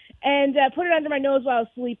put it under my nose while I was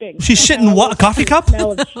sleeping. She's shitting what? A coffee cup?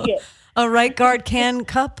 Smell of shit. A right guard can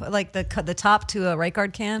cup, like the top to a right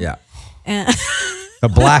guard can. Yeah. And The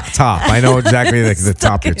black top. I know exactly the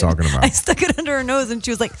top you're talking I about. stuck it under her nose, and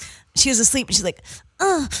she was asleep, and she's like,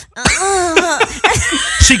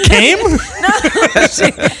 She came?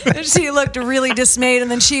 she looked really dismayed, and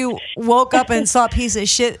then she woke up and saw a piece of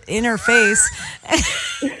shit in her face.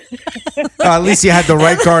 At least you had the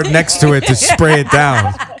right guard next to it to spray it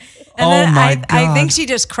down. And Oh then my I God. think she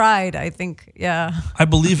just cried. I think, yeah. I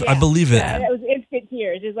believe it. It was instant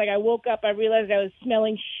tears. It's like I woke up, I realized I was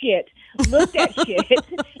smelling shit, looked at shit,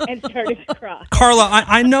 and started to cry. Carla,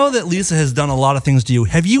 I know that Lisa has done a lot of things to you.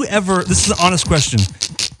 Have you ever, this is an honest question,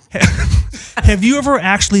 have you ever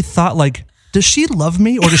actually thought like, does she love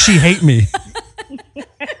me or does she hate me?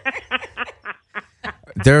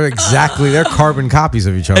 They're carbon copies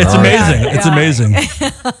of each other. It's aren't they? amazing. It's amazing.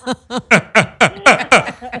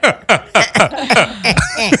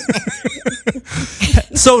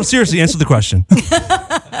 So seriously, answer the question.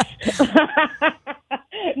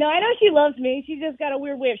 No, I know she loves me. She's just got a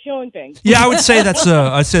weird way of showing things. Yeah, I'd say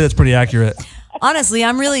that's pretty accurate. Honestly,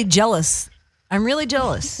 I'm really jealous. I'm really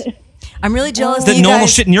jealous That you no one will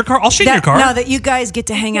guys- shit in your car? I'll shit in your car. No, that you guys get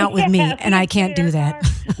to hang out with me, and I can't do that.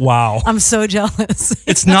 Wow. I'm so jealous.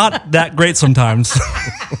 It's not that great sometimes.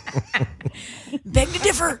 Beg to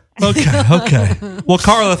differ. Okay. Well,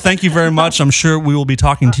 Carla, thank you very much. I'm sure we will be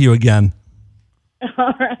talking to you again.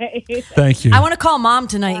 All right. Thank you. I want to call Mom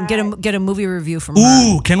tonight and get a movie review from her.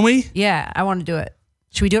 Ooh, can we? Yeah, I want to do it.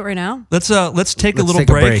 Should we do it right now? Let's take a Let's little take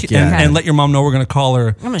a break, break, yeah. and let your mom know we're going to call her.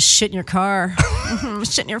 I'm going to shit in your car. I'm going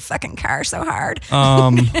to shit in your fucking car so hard.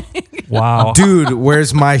 Wow. Dude,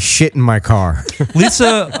 where's my shit in my car?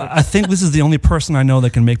 Lisa, I think this is the only person I know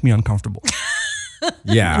that can make me uncomfortable.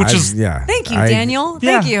 Yeah. Which is- yeah. Thank you, Daniel.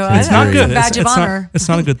 Thank you. It's not That's good. a badge of honor. It's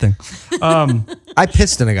not a good thing. I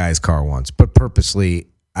pissed in a guy's car once, but purposely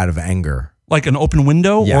out of anger. Like an open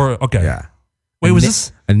window, Yeah. or okay. Yeah. Wait, was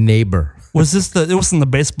this a neighbor? it wasn't the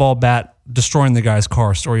baseball bat destroying the guy's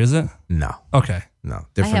car story, is it? No. Okay. No. I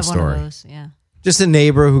Different have story. one of those. Yeah. Just a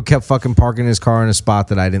neighbor who kept fucking parking his car in a spot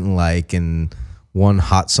that I didn't like, and one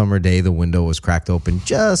hot summer day the window was cracked open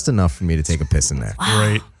just enough for me to take a piss in there.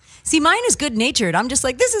 Great. See, mine is good natured. I'm just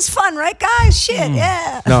like, this is fun, right, guys? Shit,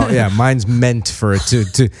 yeah. No, yeah, mine's meant for it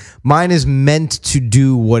to mine is meant to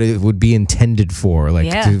do what it would be intended for, like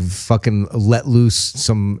Yeah. to fucking let loose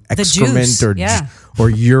some excrement juice, or yeah.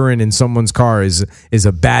 or urine in someone's car is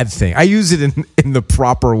a bad thing. I use it in the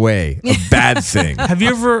proper way. A bad thing. Have you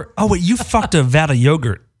ever? Oh wait, you fucked a vat of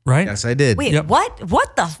yogurt, right? Yes, I did. Wait, Yep. what?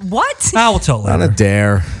 What the? What? I will tell On a later.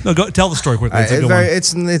 dare. No, go tell the story quickly. It's a good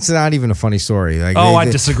one. It's not even a funny story. Like I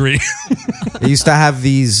they disagree. They used to have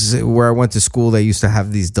these where I went to school. They used to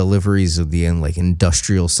have these deliveries of the like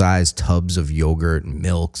industrial sized tubs of yogurt and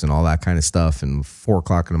milks and all that kind of stuff. And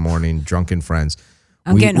 4:00 in the morning, drunken friends.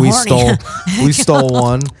 I'm getting horny. we stole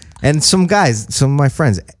one, and some of my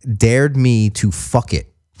friends dared me to fuck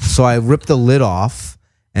it. So I ripped the lid off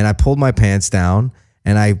and I pulled my pants down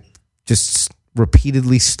and I just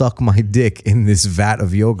repeatedly stuck my dick in this vat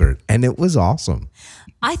of yogurt, and it was awesome.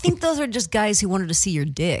 I think those are just guys who wanted to see your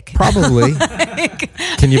dick. Probably.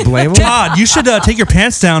 Can you blame them? Todd, you should take your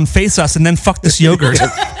pants down, face us, and then fuck this yogurt.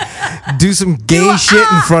 Do some gay shit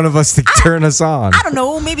in front of us to turn us on. I don't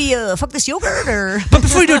know, maybe fuck this yogurt or. But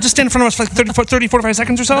before you do it, just stand in front of us for like 30, 45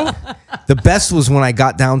 seconds or so. The best was when I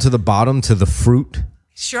got down to the bottom to the fruit.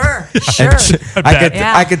 Sure.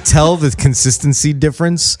 I could tell the consistency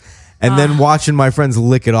difference, and then watching my friends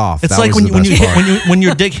lick it off. It's that like was when the you best part. when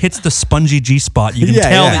your dick hits the spongy G spot, you can Yeah,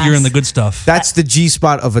 tell yeah. that you're in the good stuff. That's the G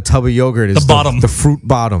spot of a tub of yogurt. Is The bottom. the fruit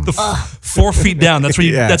bottom. 4 feet down. That's where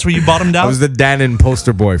you. Yeah. That's where you bottomed I out. was the Dannon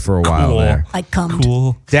poster boy for a while Cool. there. I cummed.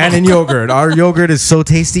 Cool. Dannon yogurt. Our yogurt is so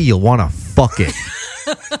tasty, you'll want to fuck it.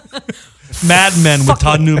 Mad Men with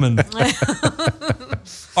Todd Newman.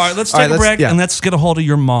 All right, let's take a break and let's get a hold of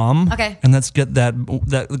your mom. Okay. And let's get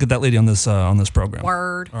that lady on this program.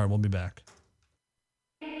 Word. All right, we'll be back.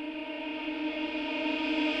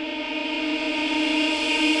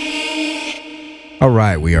 All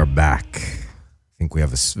right, we are back. I think we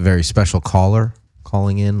have a very special caller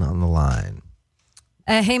calling in on the line.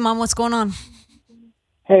 Hey, Mom, what's going on?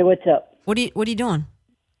 Hey, what's up? What are you doing?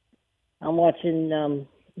 I'm watching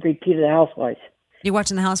repeat of the Housewives. You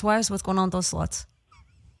watching The Housewives? What's going on with those sluts?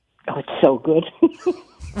 Oh, it's so good.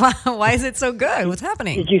 Why is it so good? What's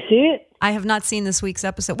happening? Did you see it? I have not seen this week's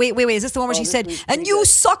episode. Wait. Is this the one where she this said, was and pretty you good.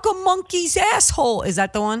 suck a monkey's asshole? Is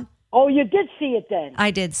that the one? Oh, you did see it then.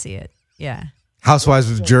 I did see it. Yeah. Housewives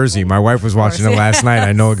of Jersey. My wife was watching it last night.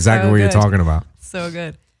 I know exactly So what you're good. talking about. So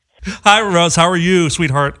good. Hi, Rose. How are you,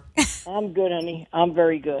 sweetheart? I'm good, honey. I'm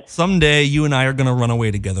very good. Someday you and I are going to run away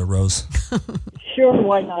together, Rose. Sure,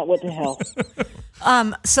 why not? What the hell?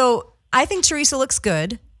 So I think Teresa looks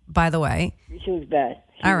good, by the way. She was bad.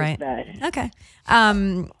 She All was right. bad. Okay.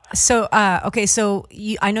 So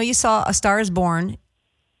I know you saw A Star Is Born.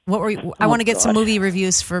 What were you, I want to get some movie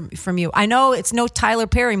reviews from you. I know it's no Tyler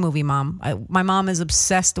Perry movie, Mom. My mom is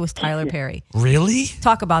obsessed with Tyler Perry. Really?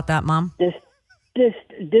 Talk about that, Mom.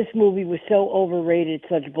 This movie was so overrated,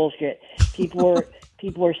 such bullshit. People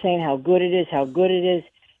were saying how good it is,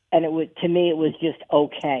 and it was, to me, it was just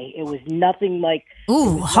okay. It was nothing like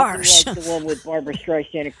harsh. Like the one with Barbara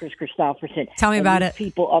Streisand and Chris Christopherson. Tell me And about these it.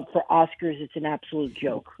 People up for Oscars, it's an absolute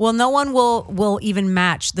joke. Well, no one will even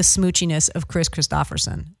match the smoochiness of Chris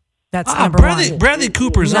Christopherson. That's number one. Bradley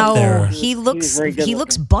Cooper's up No, there. he looks very good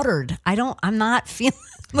looks looking. buttered. I'm not feeling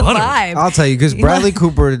the Buttered? vibe. I'll tell you, because Bradley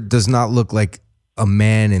Cooper does not look like a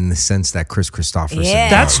man in the sense that Chris Christopherson Yeah.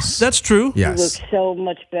 does. That's true. He Yes. looks so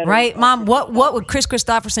much better. Right, Mom? What would Chris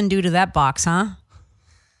Christopherson do to that box, huh?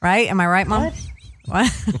 Right? Am I right, Mom?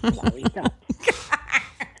 What? No, he's not.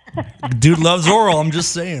 Dude loves oral. I'm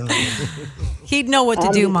just saying. He'd know what to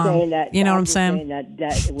I'm do, just Mom. saying that, You know what I'm just saying?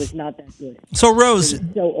 that it was not that good. So Rose,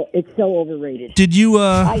 It's so overrated. did you?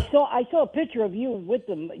 I saw a picture of you with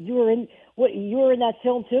them. You were in that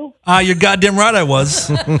film too. You're goddamn right. I was.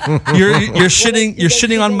 You're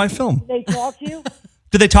shitting on my film. Did they talk to you?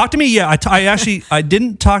 Did they talk to me? Yeah, I actually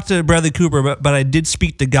didn't talk to Bradley Cooper, but I did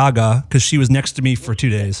speak to Gaga because she was next to me for 2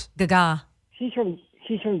 days. Gaga. She's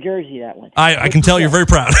from Jersey. That one. I can tell you're very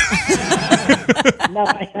proud. No,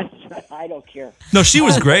 I don't care. No, she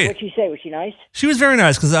was great. What'd she say? Was she nice? She was very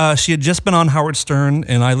nice because she had just been on Howard Stern,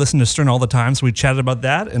 and I listened to Stern all the time, so we chatted about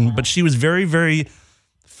that. But she was very, very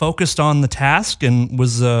focused on the task, and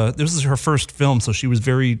was this is her first film, so she was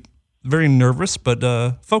very, very nervous but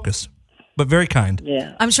focused, but very kind.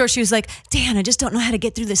 Yeah. I'm sure she was like, Dan, I just don't know how to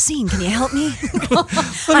get through the scene. Can you help me?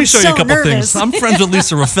 Let me show you a couple things. I'm friends with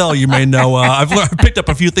Lisa Raffel. You may know. I've picked up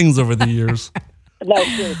a few things over the years. No,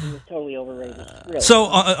 seriously, it was totally overrated. Really. So,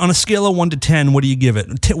 on a scale of 1 to 10, what do you give it?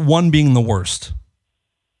 1 being the worst.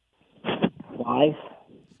 5.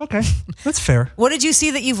 Okay, that's fair. What did you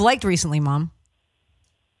see that you've liked recently, Mom?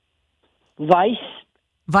 Vice.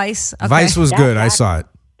 Vice? Okay. Vice was good. I That's saw it.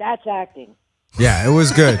 That's acting. Yeah, it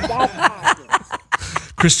was good. That's acting.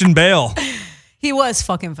 Christian Bale. He was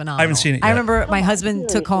fucking phenomenal. I haven't seen it I yet. remember my husband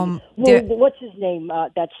took home Well, what's his name?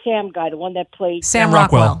 That Sam guy, the one that played Sam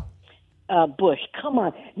Rockwell. Rockwell. Bush. Come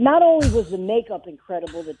on. Not only was the makeup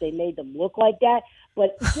incredible that they made them look like that,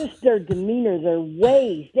 but just their demeanor, their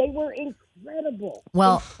ways. They were incredible.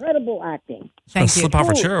 Well- Incredible acting. Thank you. Slip off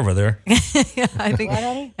a chair over there. I think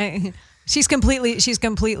Right, honey? she's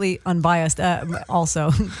completely unbiased. Also,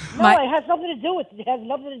 No, it has nothing to do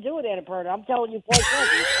with Annapurna. I'm telling you point blank.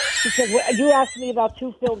 Because you asked me about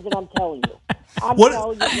 2 films, and I'm telling you. I'm What-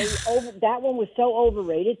 telling you, that one was so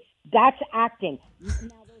overrated. That's acting.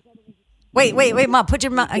 wait, Mom, put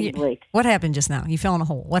your mouth. Take a break. What happened just now? You fell in a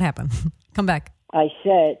hole. What happened? Come back. I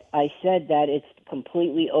said that it's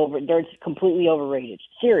completely overrated.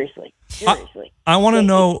 Seriously. I want to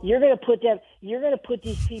know. You're going to put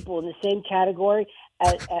these people in the same category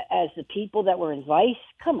as the people that were in Vice?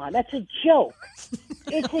 Come on, that's a joke.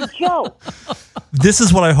 It's a joke. This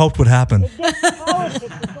is what I hoped would happen. It's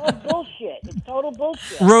politics. It's all bullshit. It's total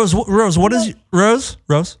bullshit. Rose, what is Rose?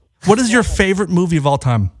 What is your favorite movie of all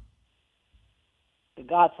time? The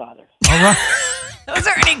Godfather. All right, Was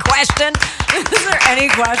there any question? Was there any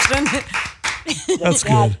question? that's good.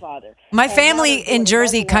 Godfather. My And family now they're in doing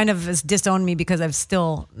Jersey another kind of has disowned me because I've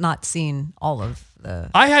still not seen all of the.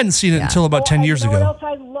 I hadn't seen it until about 10 years You know ago. what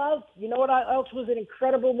else I loved? You know what else was an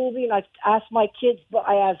incredible movie? And I asked my kids, but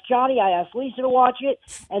I asked Johnny, I asked Lisa to watch it,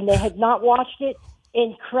 and they had not watched it.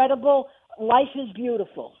 Incredible. Life is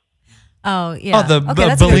Beautiful. Oh yeah. Oh, the Okay,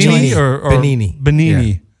 that's a good Bellini choice. or Benini.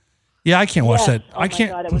 Benini. Yeah, I can't watch Yes. that. Oh I my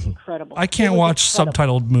can't. God, it was incredible. I can't It was watch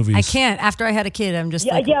incredible. subtitled movies. I can't. After I had a kid, I'm just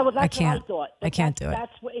Yeah, like, yeah, well, that's I can't. what I thought. I can't do it.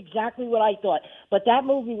 That's exactly what I thought. But that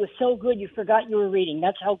movie was so good, you forgot you were reading.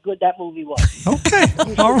 That's how good that movie was. Okay.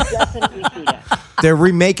 You All should right. definitely see that. They're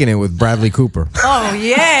remaking it with Bradley Cooper. Oh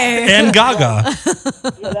yay! And Gaga.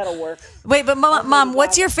 Yeah, that'll work. Wait, but Mom,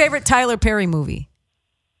 what's your favorite Tyler Perry movie?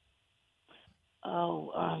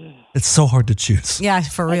 Oh, It's so hard to choose. Yeah,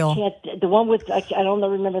 for real. the one with I don't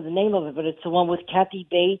remember the name of it, but it's the one with Kathy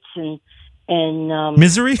Bates and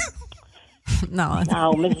Misery? No.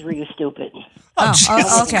 no, Misery is stupid. Oh,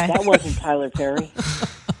 okay. That wasn't Tyler Perry.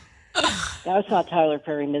 That was not Tyler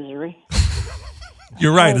Perry. Misery.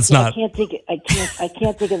 You're right. It's not. I can't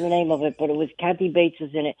think of the name of it, but it was Kathy Bates was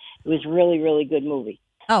in it. It was really, really good movie.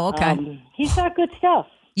 Oh, okay. He's got good stuff.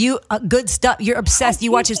 You good stuff. You're obsessed. You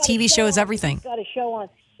watch his TV shows, everything. He's got a show on.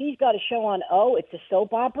 He's got a show on. Oh, it's a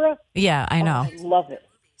soap opera. Yeah, I know. I love it.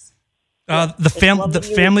 The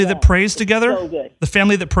family that prays together. So good. The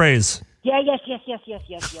family that prays. Yeah, yes.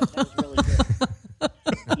 That was really good.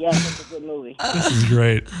 Yes, it's a good movie. This is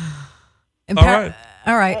great. And All right.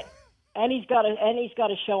 All right. And he's got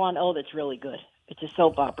a show on. Oh, that's really good. It's a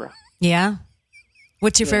soap opera. Yeah.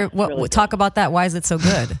 What's your favorite? What? really good. Talk about that. Why is it so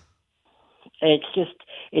good?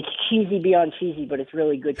 It's cheesy beyond cheesy, but it's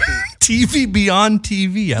really good cheese. TV beyond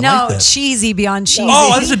TV. I No, like that. cheesy beyond cheesy.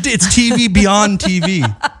 Oh, it's TV beyond TV.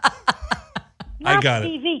 I got it.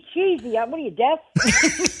 TV, cheesy. What are you, deaf?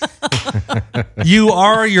 You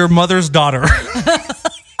are your mother's daughter.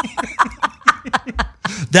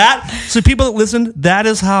 So people that listen, that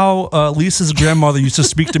is how Lisa's grandmother used to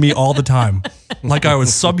speak to me all the time, like I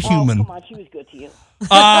was subhuman. Come on, she was good to you.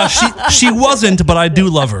 She wasn't, but I do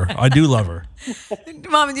love her. I do love her.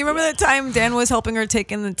 Mom, do you remember that time Dan was helping her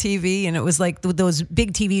take in the TV, and it was like those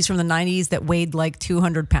big TVs from the 90s that weighed like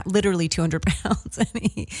 200 pounds, literally 200 pounds, and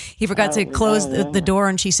he forgot to close the door,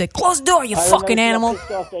 and she said, "Close the door, you fucking animal."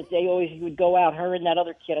 Pissed off that they always would go out, her and that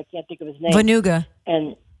other kid, I can't think of his name. Vanuga.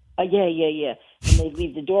 And yeah. And they'd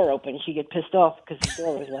leave the door open. She'd get pissed off because the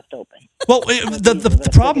door was left open. Well, the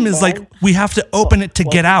problem is like we have to open it to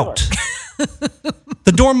get out.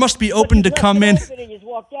 The door must be open to come in. And you just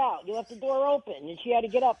walked out. You left the door open, and she had to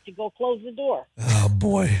get up to go close the door. Oh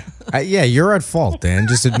boy. Yeah, you're at fault, Dan.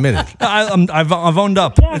 Just admit it. I've owned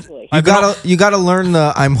up. Exactly. You gotta learn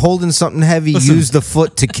the I'm holding something heavy. Use the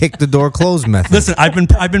foot to kick the door closed method. Listen, I've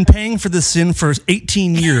been paying for this sin for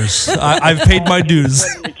 18 years. I've paid my dues.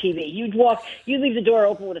 The TV. You'd leave the door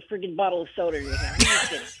open with a friggin' bottle of soda in your hand.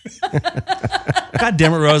 Are you kidding? God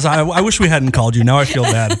damn it, Rose. I wish we hadn't called you. Now I feel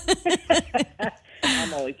bad.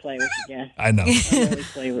 I'm only playing with you, Dan. I know. I'm only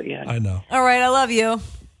playing with you. I know. All right, I love you.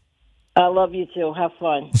 I love you too. Have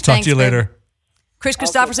fun. Let's talk Thanks, to you babe. later. Chris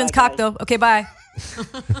Christopherson's bye, cock, though. Okay, bye.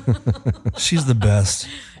 She's the best.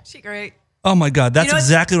 She great. Oh my God. That's You know what?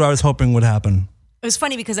 exactly what I was hoping would happen. It was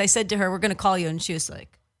funny because I said to her, "We're going to call you," and she was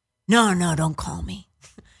like, "No, don't call me."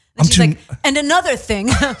 I'm And she's too- like, "And another thing."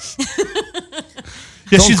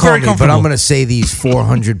 Yeah, Don't she's call very me, comfortable. but I'm gonna say these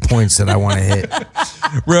 400 points that I want to hit.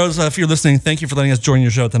 Rose, if you're listening, thank you for letting us join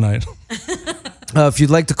your show tonight. If you'd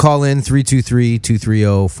like to call in,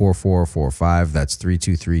 323-230-4445. That's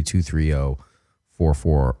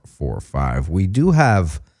 323-230-4445. We do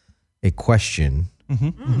have a question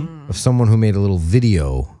of someone who made a little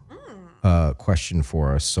video question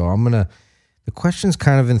for us. So the question's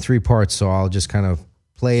kind of in three parts, so I'll just kind of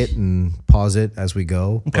play it and pause it as we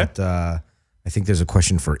go. Okay. But I think there's a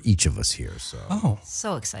question for each of us here. So Oh.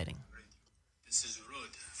 So exciting. This is Rod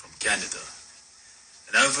from Canada,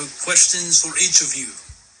 and I have questions for each of you.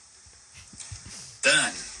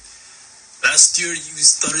 Dan, last year you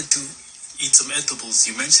started to eat some edibles.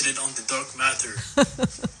 You mentioned it on the Dark Matter.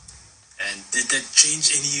 And did that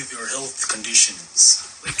change any of your health conditions?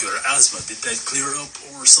 Like your asthma, did that clear up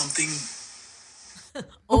or something?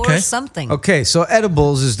 Okay. Or something. Okay, so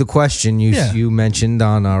edibles is the question you mentioned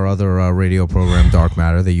on our other radio program, Dark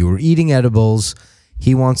Matter, that you were eating edibles.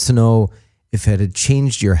 He wants to know if it had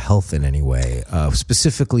changed your health in any way,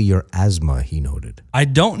 specifically your asthma, he noted. I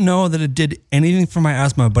don't know that it did anything for my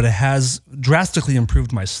asthma, but it has drastically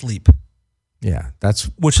improved my sleep. Yeah, that's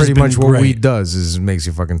Which has pretty been much what great. weed does is it makes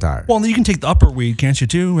you fucking tired. Well, you can take the upper weed, can't you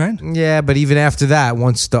too, right? Yeah, but even after that,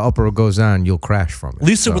 once the upper goes on, you'll crash from it.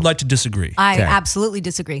 Lisa So- would like to disagree. I Okay. absolutely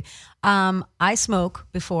disagree. I smoke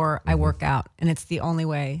before I work out, and it's the only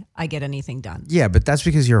way I get anything done. Yeah, but that's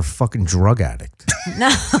because you're a fucking drug addict. No,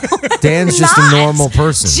 Dan's just a not. normal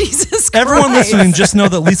person. Jesus Christ. Everyone listening, just know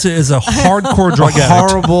that Lisa is a hardcore drug A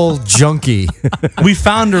addict. horrible junkie. We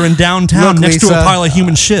found her in downtown Look, next to a Lisa, pile of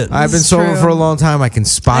human shit. I've been is sober true. for a long time. I can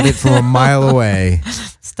spot it from a mile away.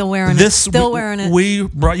 Still wearing it. Still wearing it. We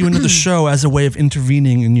brought you into the show as a way of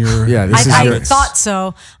intervening in your. Yeah, this is I your- thought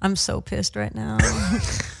so. I'm so pissed right now.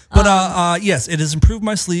 But yes, it has improved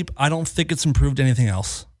my sleep. I don't think it's improved anything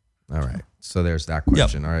else. All right. So there's that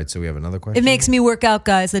question. All right. So we have another question. It makes me work out,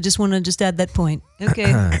 guys. I just want to add that point.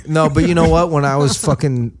 Okay. No, but you know what? When I was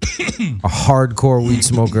fucking a hardcore weed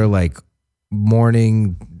smoker, like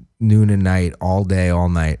morning, noon, and night, all day, all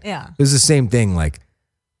night. Yeah. It was the same thing. Like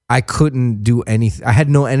I couldn't do anything. I had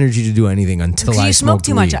no energy to do anything until Because I you smoke smoked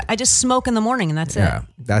too much. weed. I just smoke in the morning, and that's Yeah. it.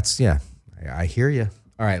 That's I hear you.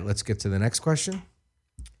 All right. Let's get to the next question.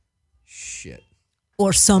 Shit.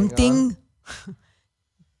 Or something.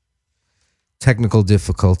 Technical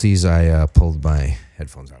difficulties. I pulled my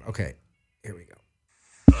headphones out. Okay. Here we go.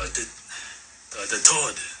 The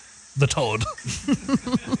Toad. The toad.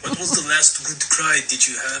 What was the last good cry did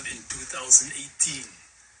you have in 2018?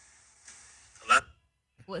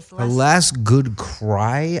 The last good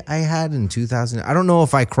cry I had in 2000. I don't know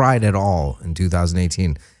if I cried at all in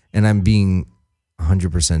 2018, and I'm being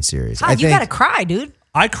 100% serious. God, you gotta cry, dude.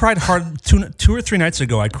 I cried hard 2 or 3 nights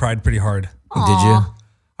ago. I cried pretty hard. Did you?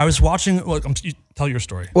 I was watching. Well, you tell your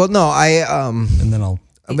story, Well, no, and then I'll.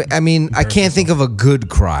 I mean, I can't think of a good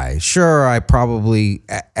cry. Sure, I probably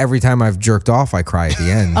every time I've jerked off, I cry at the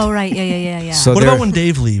end. Oh, right. Yeah. So What there- about when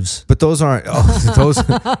Dave leaves? But those aren't.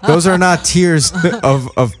 Oh, those are not tears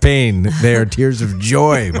of pain. They are tears of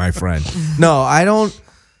joy, my friend. No, I don't.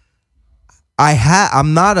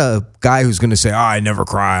 I'm not a guy who's going to say, "Oh, I never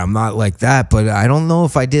cry." I'm not like that. But I don't know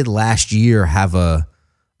if I did last year have a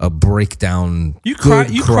breakdown. You good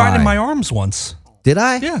cried. You cried cry. in my arms once. Did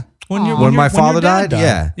I? Yeah. When your my father your dad died?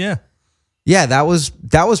 Yeah. Yeah. Yeah, that was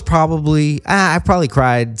probably. I probably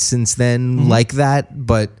cried since then like that,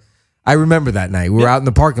 but I remember that night. We were out in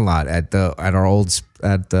the parking lot at our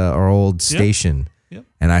old station, Yep.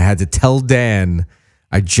 and I had to tell Dan.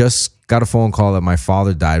 I just got a phone call that my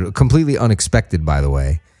father died, completely unexpected, by the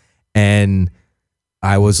way, and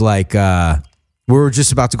I was like, we were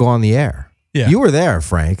just about to go on the air. Yeah. You were there,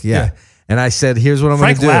 Frank. Yeah. Yeah. And I said, "Here's what I'm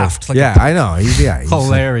going Frank to do." laughed like yeah, I know. He's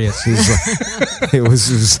Hilarious. He's like, it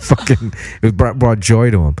was fucking. It brought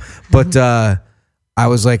joy to him. But I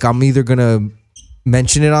was like, I'm either gonna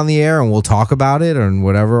mention it on the air and we'll talk about it or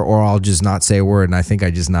whatever, or I'll just not say a word. And I think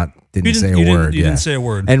I just didn't say a word. You didn't say a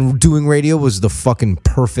word. And doing radio was the fucking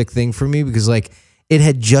perfect thing for me because like it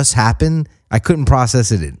had just happened. I couldn't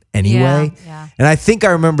process it anyway. Yeah. And I think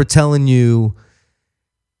I remember telling you,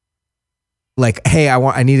 like, hey,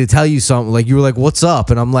 I need to tell you something. Like, you were like, what's up?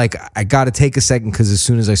 And I'm like, I got to take a second because as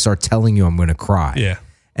soon as I start telling you, I'm going to cry. Yeah.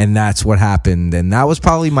 And that's what happened. And that was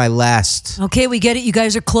probably my last. Okay, we get it. You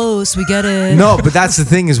guys are close. We get it. No, but that's the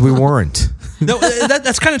thing is we weren't. No,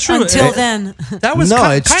 that's kind of true. Until then. That was No,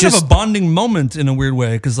 kind it's of just- a bonding moment in a weird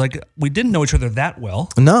way because like we didn't know each other that well.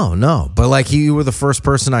 No. But like you were the first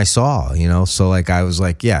person I saw, you know? So like I was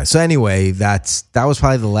like, yeah. So anyway, that was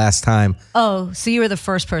probably the last time. Oh, so you were the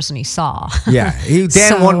first person he saw. Yeah. Dan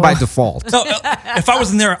So- won by default. No, if I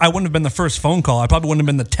wasn't there, I wouldn't have been the first phone call. I probably wouldn't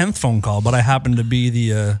have been the 10th phone call, but I happened to be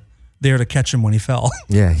the there to catch him when he fell.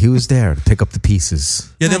 Yeah, he was there to pick up the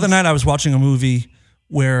pieces. Yeah, the other night I was watching a movie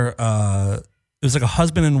where it was like a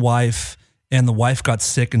husband and wife, and the wife got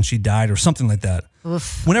sick and she died or something like that.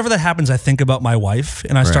 Oof. Whenever that happens, I think about my wife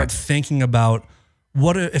and I start Right. thinking about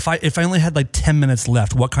what if I only had like 10 minutes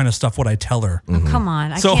left, what kind of stuff would I tell her? Oh, come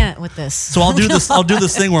on. I So- can't with this. So I'll do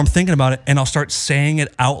this thing where I'm thinking about it and I'll start saying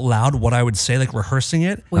it out loud, what I would say, like rehearsing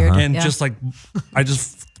it. Weird. And Yeah. just like, I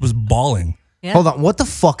just was bawling. Yeah. Hold on. What the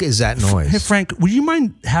fuck is that noise? Hey, Frank, would you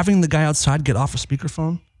mind having the guy outside get off a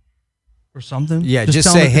speakerphone or something? Yeah, just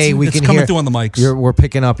tell say, him hey, it's, we it's can coming hear. through on the mics. We're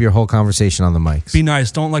picking up your whole conversation on the mics. Be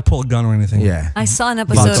nice. Don't like pull a gun or anything. Yeah. I saw an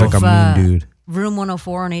Looks episode like of a mean dude. Room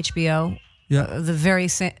 104 on HBO. Yeah. The very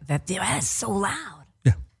same. That's so loud.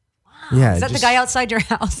 Yeah. Is that the guy outside your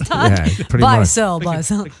house? Yeah, pretty buy, much. sell, buy,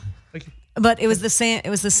 sell. Thank you. But it was the same. It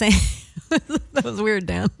was the same. That was weird,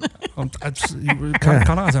 Dan. You were kind of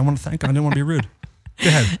honest. I want to thank him. I didn't want to be rude. Go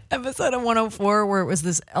ahead. Episode of 104 where it was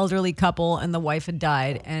this elderly couple and the wife had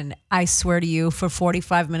died. And I swear to you, for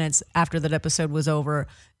 45 minutes after that episode was over,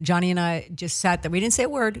 Johnny and I just sat there. We didn't say a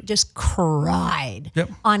word, just cried Yep.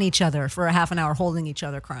 on each other for a half an hour, holding each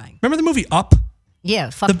other crying. Remember the movie Up?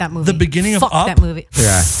 Yeah, fuck that movie. the beginning of fuck Up? that movie.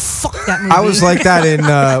 Yeah. Fuck that movie. I was like that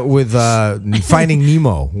in with Finding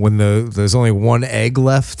Nemo when there's only one egg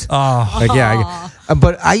left. Like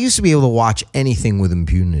but I used to be able to watch anything with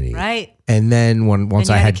impunity. Right. And then once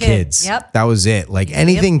you I had a had kid. kids, Yep. that was it. Like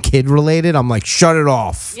anything kid related, I'm like, shut it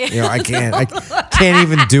off. Yeah. You know, I can't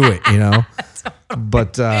even do it. You know.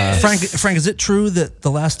 But Frank, is it true that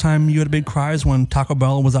the last time you had a big cry is when Taco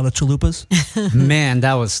Bell was out of chalupas? Man,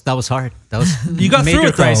 that was hard. That was You got major through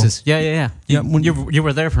it, though. crisis. Yeah. Yeah, when You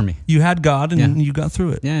were there for me. You had God and Yeah. you got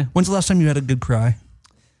through it. Yeah. When's the last time you had a good cry?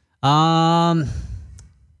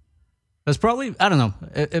 It was probably, I don't know.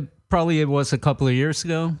 It was a couple of years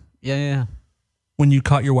ago. Yeah. When you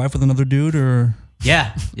caught your wife with another dude or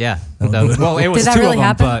Yeah. Well, it was Did that two really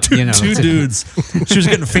of them, happen? but you know, two dudes? She was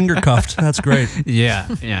getting finger cuffed. That's great. Yeah.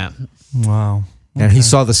 Wow. and he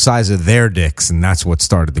saw the size of their dicks, and that's what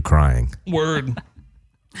started the crying. Word.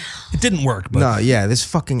 It didn't work, but No, yeah, this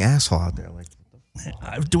fucking asshole out there. Like,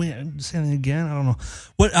 I'm saying it again. I don't know.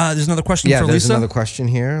 What? There's another question yeah, for there's Lisa. another question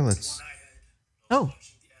here. Let's. Oh.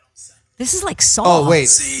 This is like Saw. Oh wait,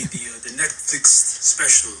 See the Netflix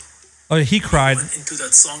special. Oh, he cried. Went into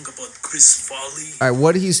that song about Chris Farley. all right,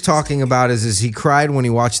 what he's talking about is he cried when he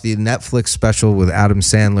watched the Netflix special with Adam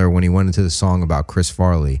Sandler when he went into the song about Chris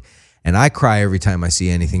Farley. And I cry every time I see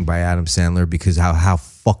anything by Adam Sandler because how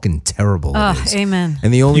fucking terrible it is. Amen.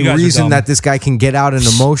 And the only You guys are reason dumb. that this guy can get out an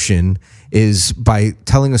emotion is by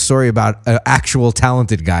telling a story about an actual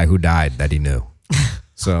talented guy who died that he knew.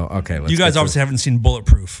 So, okay. Let's You guys get to obviously it. haven't seen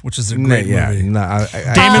Bulletproof, which is a great movie. No,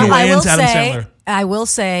 Damon I will Wayans, Adam say, Sandler. I will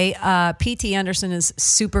say, P.T. Anderson is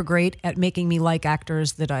super great at making me like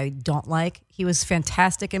actors that I don't like. He was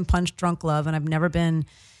fantastic in Punch Drunk Love, and I've never been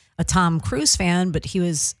a Tom Cruise fan, but he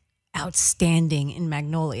was outstanding in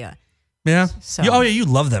Magnolia. Yeah. So- You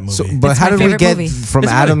love that movie. So, but It's how my did we favorite get movie. from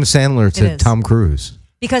It's Adam Sandler to It is. Tom Cruise?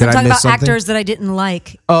 Because Did I'm I talking miss about something? actors that I didn't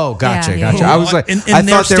like. Oh, gotcha, Yeah, gotcha. yeah. I was like, in I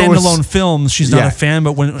their thought there was standalone films, she's not Yeah. a fan,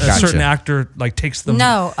 but when a Gotcha. certain actor like takes them,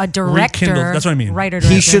 No, a director. rekindle. That's what I mean. Writer,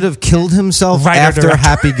 director. He should have killed himself Writer, after director.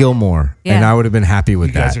 Happy Gilmore, and Yeah. I would have been happy with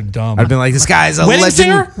You that. guys are dumb. I'd been like, this guy's a Wedding legend.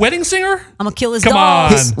 singer. Wedding singer. I'm gonna kill his Come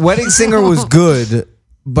dog. on. His Wedding Singer was good.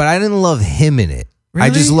 but I didn't love him in it. I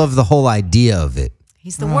Really? just love the whole idea of it.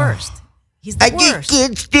 He's the worst. He's the worst.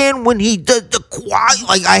 can't stand when he does the quiet.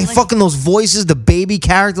 Like I fucking those voices, the baby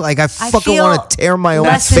character. Like I fucking feel want to tear my own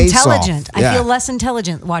less face intelligent. off. I feel less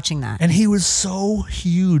intelligent watching that. And he was so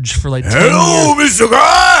huge for like 10 Hello, years. Mr.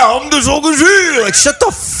 Guy. I'm the Sogazi. Like shut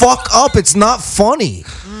the fuck up. It's not funny.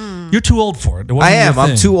 You're too old for it. It wasn't I am. your I'm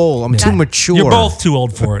thing. too old. I'm too mature. You're both too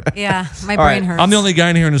old for it. Yeah, my All brain right. hurts. I'm the only guy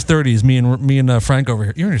in here in his 30s. Me and Frank over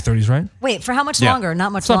here. You're in your 30s, right? Wait, for how much Yeah. longer?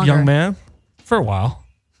 Not much What's up, longer. young man? For a while.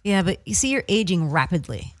 Yeah, but you see, you're aging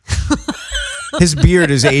rapidly. His beard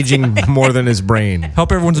is aging more than his brain.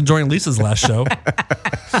 Hope everyone's enjoying Lisa's last show.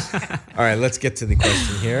 All right, let's get to the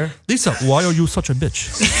question here. Lisa, why are you such a bitch?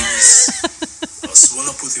 I'll swell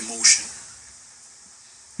up with emotion.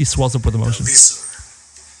 He swells up with emotion. Lisa,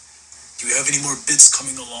 do you have any more bits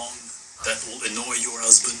coming along that will annoy your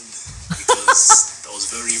husband? Because that was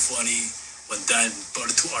very funny when Dan brought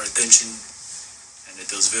it to our attention, and it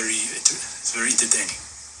was it's very entertaining.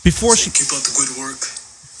 Before So she keep up the good work.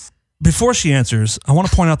 before she answers, I want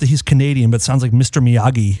to point out that he's Canadian, but sounds like Mr.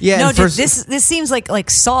 Miyagi. Yeah, No, and dude, this seems like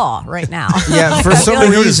Saw right now. yeah, for I some feel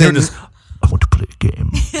like- reason. I want to play a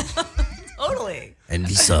game. Totally. And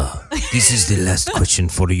Lisa, this is the last question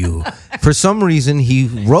for you. For some reason, he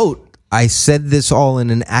wrote, I said this all in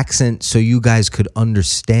an accent so you guys could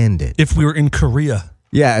understand it. If we were in Korea.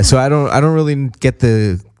 Yeah, so I don't really get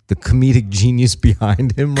the comedic genius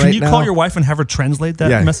behind him right now. Can you call your wife and have her translate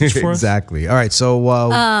that message for us? Exactly. All right, so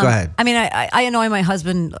go ahead. I mean, I annoy my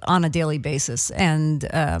husband on a daily basis, and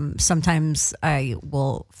sometimes I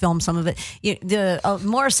will film some of it. The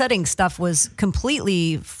more setting stuff was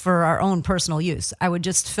completely for our own personal use. I would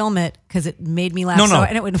just film it because it made me laugh. No.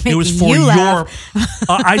 and it would make it was for you your. laugh.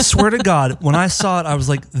 I swear to God, when I saw it, I was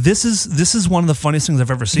like, "This is one of the funniest things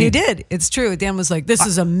I've ever seen." He did. It's true. Dan was like, "This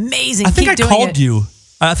is amazing." I think Keep I doing called it. you.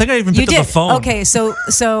 I think I even You picked did. up the phone. Okay, so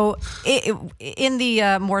in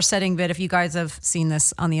the more setting bit, if you guys have seen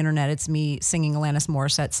this on the internet, it's me singing Alanis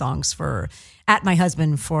Morissette songs at my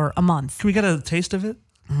husband for a month. Can we get a taste of it?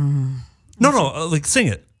 No, like sing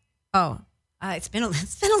it. Oh, it's been a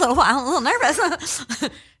little while. I'm a little nervous.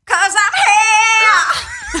 Cause I'm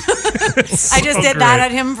here. I just did that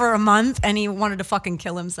at him for a month, and he wanted to fucking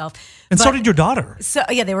kill himself. And so But- did your daughter. So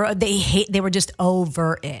yeah, they were just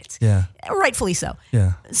over it. Yeah. Rightfully so.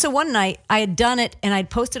 Yeah. So one night I had done it and I'd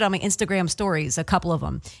posted on my Instagram stories, a couple of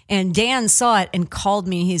them, and Dan saw it and called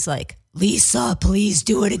me. He's like, "Lisa, please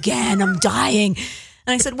do it again. I'm dying."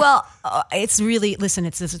 And I said, well, it's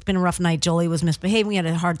been a rough night. Jolie was misbehaving. We had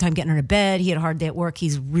a hard time getting her to bed. He had a hard day at work.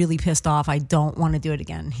 He's really pissed off. I don't want to do it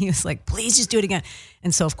again. He was like, please just do it again.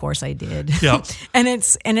 And so of course I did. Yeah. and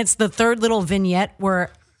it's the third little vignette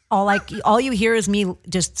where all you hear is me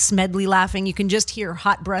just smedley laughing. You can just hear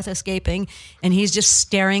hot breath escaping, and he's just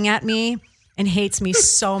staring at me and hates me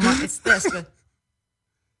so much. It's this. But,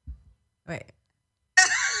 wait.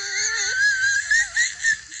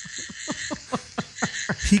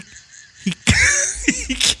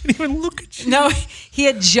 He can't even look at you. No, he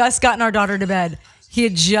had just gotten our daughter to bed. He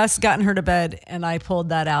had just gotten her to bed, and I pulled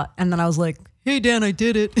that out. And then I was like, hey, Dan, I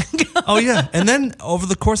did it. Oh yeah, and then over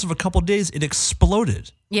the course of a couple of days, it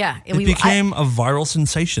exploded. Yeah. It became a viral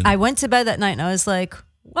sensation. I went to bed that night, and I was like,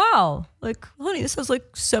 wow, like, honey, this has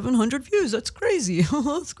like 700 views. That's crazy.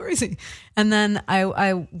 That's crazy. And then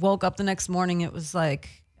I woke up the next morning. It was like,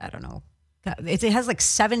 I don't know. It has like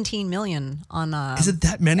 17 million on. Is it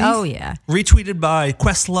that many? Oh, yeah. Retweeted by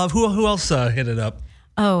Questlove. Who else hit it up?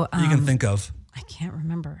 Oh, You can think of. I can't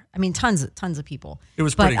remember. I mean, tons of people. It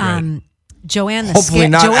was pretty great. Joanne the Hopefully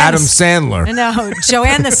not Adam Sandler. No,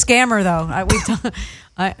 Joanne the scammer though.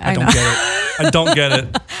 I don't know. get it. I don't get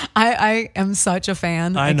it. I am such a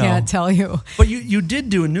fan. I I know. can't tell you. But you did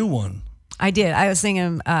do a new one. I did. I was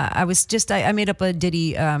singing. I made up a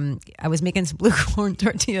ditty. I was making some blue corn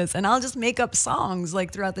tortillas, and I'll just make up songs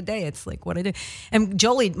like throughout the day. It's like what I do. And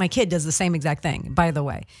Jolie, my kid, does the same exact thing, by the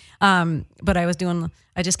way. But I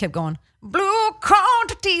just kept going. Blue corn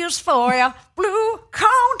tortillas for ya. Blue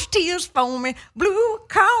corn tortillas for me. Blue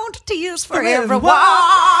corn tortillas for everyone.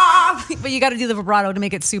 But you got to do the vibrato to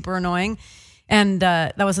make it super annoying. And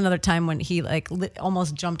that was another time when he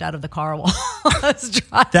almost jumped out of the car while I was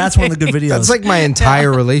driving. That's one of the good videos. That's like my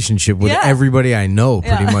entire relationship with Yeah. everybody I know,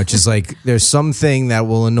 pretty Yeah. much. It's like there's something that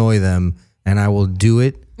will annoy them, and I will do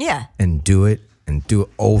it Yeah. and do it and do it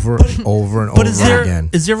over and over and But over again.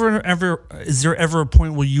 is there ever a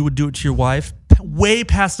point where you would do it to your wife way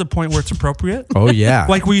past the point where it's appropriate? Oh yeah.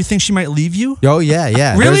 Like where you think she might leave you? Oh yeah,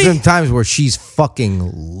 yeah. Really? There's been times where she's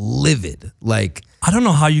fucking livid. Like I don't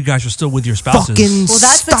know how you guys are still with your spouses. fucking Well,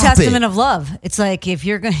 that's the stop testament it. of love. It's like if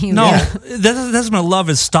you're going to. No, that's my love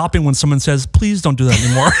is stopping when someone says, "Please don't do that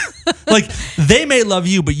anymore." Like they may love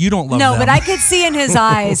you, but you don't love No, them. but I could see in his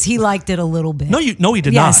eyes he liked it a little bit. No, he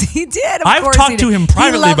did Yes, not. he did. Of I've course talked he to did. him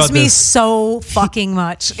privately he loves about me this. so fucking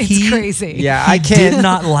much. It's crazy. Yeah, I Did can't.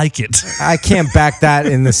 not like it. I can't back that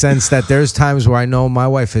in the sense that there's times where I know my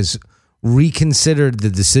wife has reconsidered the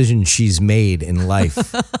decision she's made in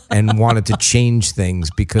life and wanted to change things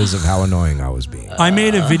because of how annoying I was being. I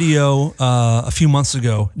made a video a few months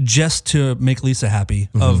ago just to make Lisa happy.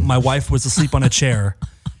 Of my wife was asleep on a chair,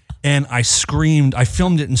 and I screamed. I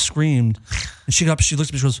filmed it and screamed, and she got up. She looks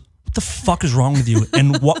at me. She goes, "What the fuck is wrong with you?"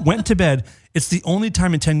 And went to bed. It's the only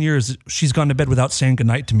time in 10 years she's gone to bed without saying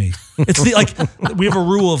goodnight to me. It's the like we have a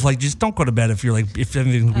rule of like just don't go to bed if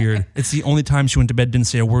anything's weird. It's the only time she went to bed, didn't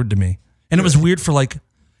say a word to me. And it was weird for like,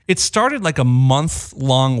 it started like a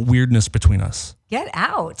month-long weirdness between us. Get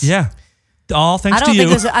out. Yeah. All thanks I to don't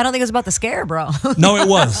you. think I don't think it was about the scare, bro. No, it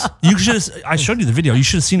was. You should. I showed you the video. You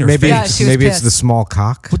should have seen her Maybe Yeah, face. she was maybe it's pissed. the small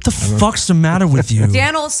cock. What the fuck's the matter with you?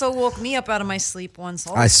 Dan also woke me up out of my sleep once.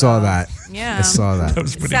 Also. I saw that. Yeah. I saw that. That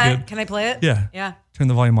was pretty Sad. good. Can I play it? Yeah. Yeah. Turn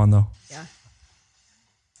the volume on though. Yeah.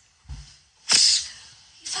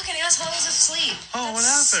 You fucking asshole, I was asleep. Oh, what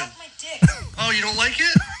Suck happened? my dick. Oh, you don't like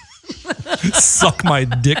it? Suck my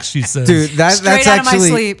dick, she says. Dude, that's Straight out of my actually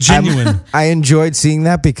sleep. Genuine. I enjoyed seeing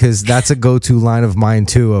that because that's a go-to line of mine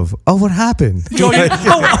too. Of what happened? Oh, yeah.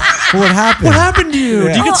 Oh, What happened? what happened to you?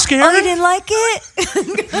 Do you get scared? Oh, you didn't like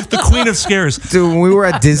it? The queen of scares. Dude, when we were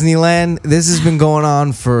at Disneyland, this has been going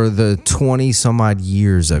on for the 20 some odd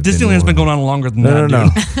years. Disneyland's been going on longer than No, that, no,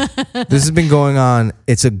 dude. no. This has been going on.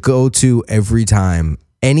 It's a go-to every time.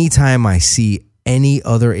 Anytime I see any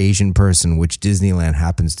other Asian person, which Disneyland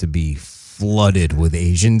happens to be flooded with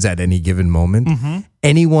Asians at any given moment,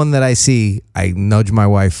 anyone that I see, I nudge my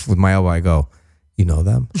wife with my elbow. I go, "You know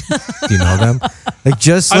them? Do you know them?" Like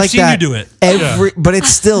just I've like seen that. you do it. But it's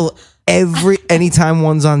still anytime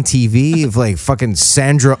one's on TV, if like fucking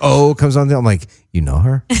Sandra Oh comes on there, I'm like, "You know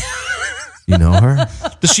her? You know her?"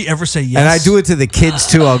 Does she ever say yes? And I do it to the kids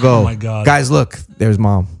too. I'll go, Oh my God. "Guys, look, there's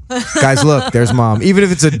mom. Guys, look, there's mom." Even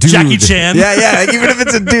if it's a dude. Jackie Chan. Yeah. Like, even if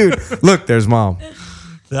it's a dude. Look, there's mom.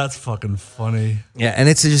 That's fucking funny. Yeah. And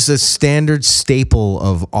it's just a standard staple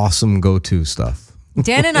of awesome go-to stuff.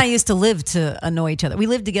 Dan and I used to live to annoy each other. We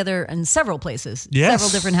lived together in several places, Yes. several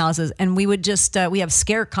different houses, and we would just we have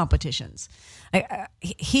scare competitions.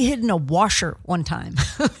 He hid in a washer one time.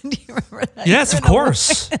 Do you remember that? Yes, of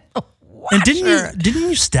course. And didn't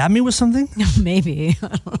you stab me with something? Maybe. I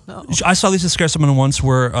don't know. I saw Lisa scare someone once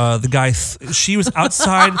where the guy, she was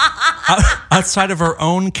outside outside of her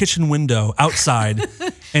own kitchen window, outside,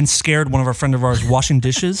 and scared one of our friend of ours washing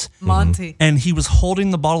dishes. Monty. And he was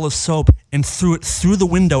holding the bottle of soap and threw it through the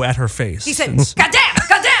window at her face. He said,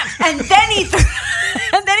 "Goddamn!" And then he threw.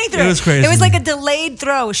 And then he threw. It was crazy. It was like a delayed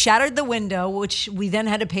throw. Shattered the window, which we then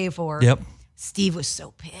had to pay for. Yep. Steve was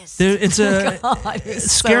so pissed. It's a God, he was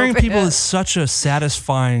so scaring people is pissed. such a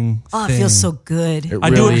satisfying Oh, thing. it feels so good. It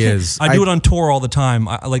I do really it, is. I do it on tour all the time.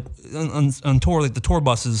 I like on tour, like the tour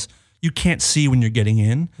buses, you can't see when you're getting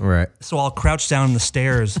in. Right. So I'll crouch down the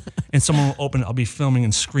stairs and someone will open it. I'll be filming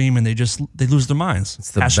and scream and they lose their minds.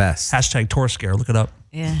 It's the best. Hashtag tour scare. Look it up.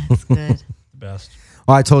 Yeah, it's good. The best.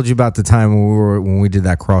 Well, I told you about the time when we did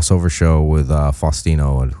that crossover show with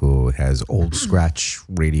Faustino, who has Old Scratch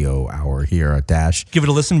Radio Hour here at Dash. Give it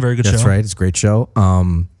a listen. Very good That's show. right. It's a great show.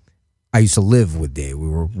 I used to live with Dave. We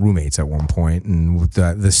were roommates at one point, and with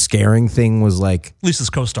the scaring thing was like, Lisa's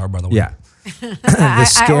co-star, by the way. yeah.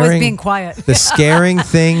 I was being quiet. The scaring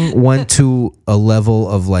thing went to a level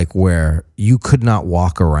of like where you could not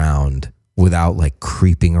walk around without like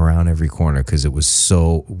creeping around every corner because it was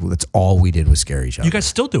so. That's all we did was scare each other. You guys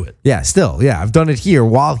still do it. Yeah, still. Yeah, I've done it here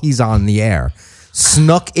while he's on the air.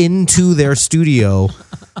 Snuck into their studio,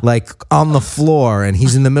 like on the floor, and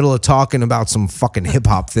he's in the middle of talking about some fucking hip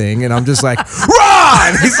hop thing, and I'm just like,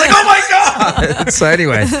 run! He's like, oh my God! So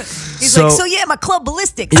anyway. He's like, so yeah, my club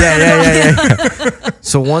ballistic. Yeah.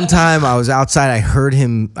 So one time I was outside, I heard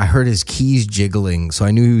his keys jiggling, so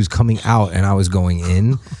I knew he was coming out and I was going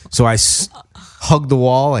in. So I hugged the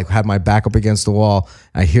wall, like had my back up against the wall.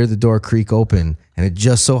 I hear the door creak open, and it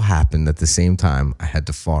just so happened at the same time I had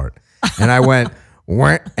to fart. And I went,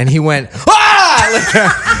 and he went,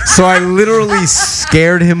 ah! So I literally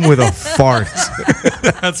scared him with a fart.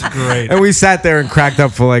 That's great. And we sat there and cracked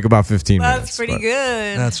up for like about 15 minutes. That's pretty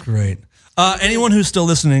good. That's great. Anyone who's still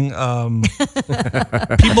listening,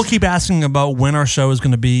 people keep asking about when our show is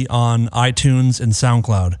going to be on iTunes and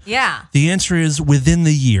SoundCloud. Yeah. The answer is within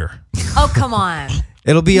the year. Oh, come on.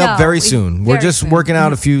 It'll be up No, very soon. We're very just soon. working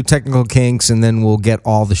out a few technical kinks, and then we'll get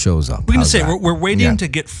all the shows up. We're going to How's say that? we're waiting Yeah. to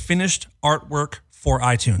get finished artwork for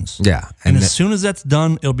iTunes. Yeah. And And as soon as that's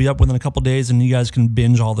done, it'll be up within a couple days, and you guys can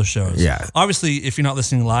binge all the shows. Yeah. Obviously, if you're not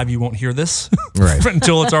listening live, you won't hear this Right.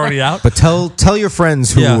 until it's already out. But tell your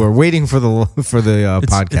friends who Yeah. are waiting for the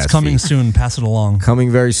podcast. It's coming feed. soon. Pass it along.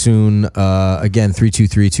 Coming very soon. Again,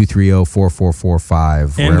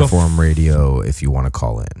 323-230-4445. And Rare go Form Radio if you want to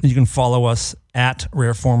call in. You can follow us at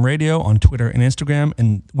Rareform Radio on Twitter and Instagram,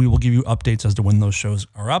 and we will give you updates as to when those shows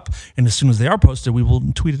are up. And as soon as they are posted, we will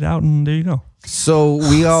tweet it out, and there you go. So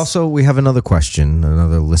we have another question,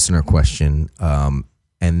 another listener question.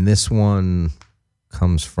 And this one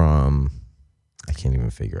comes from, I can't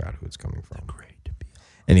even figure out who it's coming from.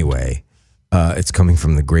 Anyway, it's coming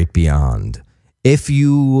from the Great Beyond. If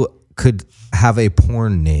you could have a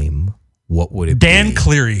porn name, what would it Dan be?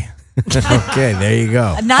 Cleary. Okay, there you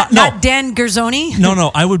go. Not Dan Gerzoni? No,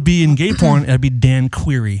 I would be in gay porn. I'd be Dan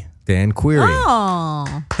Query. Dan Query.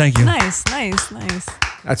 Oh. Thank you. Nice.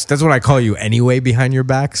 That's what I call you anyway behind your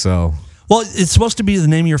back, so. Well, it's supposed to be the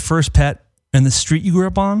name of your first pet and the street you grew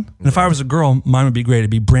up on. And if I was a girl, mine would be great. It'd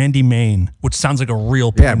be Brandy Main, which sounds like a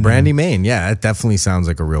real porn Yeah, name. Brandy Main. Yeah, it definitely sounds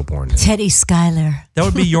like a real porn name. Teddy Schuyler. That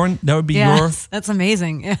would be your Yes, that's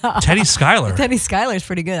amazing. Yeah. Teddy Schuyler. Teddy Schuyler's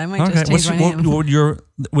pretty good. I might Okay, just change my name. what would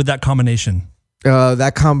with that combination?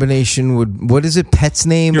 That combination what is it? Pet's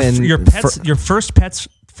name Your first pet's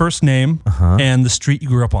first name and the street you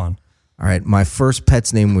grew up on. All right, my first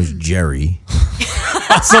pet's name was Jerry,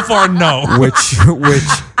 So far, no. which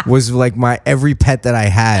was like my every pet that I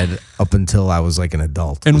had up until I was like an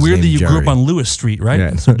adult. And was weirdly, named you grew up Jerry. on Lewis Street, right?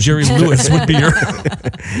 Yeah. So Jerry Lewis would be your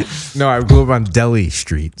No, I grew up on Deli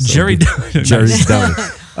Street. So Jerry. Jerry's Deli.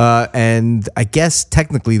 And I guess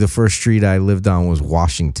technically the first street I lived on was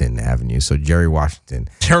Washington Avenue, so Jerry Washington.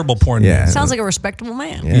 Terrible porn Yeah. name. Sounds like a respectable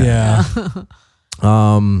man. Yeah.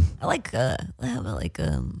 I like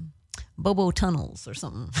Bobo Tunnels or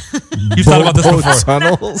something. You thought about this Bobo before.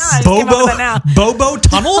 Tunnels. No, I just came up with it now. Bobo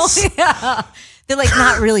Tunnels? Yeah. They're like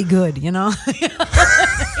not really good, you know?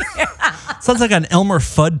 Sounds like an Elmer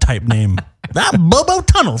Fudd type name. Bobo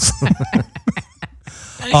Tunnels.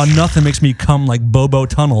 Nothing makes me come like Bobo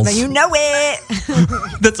Tunnels. But you know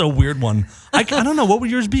it. That's a weird one. I don't know. What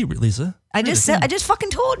would yours be, Lisa? I just fucking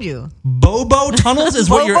told you. Bobo Tunnels is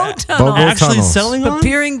what you're Bobo Tunnels. actually Tunnels. selling on?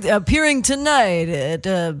 Appearing tonight at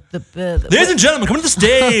Ladies and gentlemen, come to the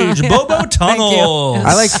stage. Bobo Tunnels.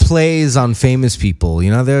 I like plays on famous people.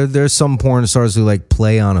 You know, there's some porn stars who like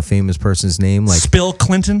play on a famous person's name, like Spill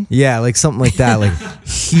Clinton. yeah, like something like that, like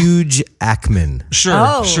Huge Ackman. Sure,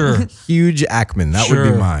 Oh. sure. Huge Ackman. That would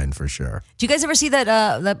Sure. be mine for sure. Do you guys ever see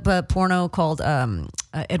that porno called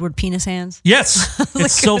Edward Penis Hands? Yes,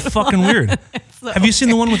 it's so fucking weird. Have you seen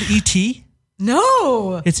the one with E.T.?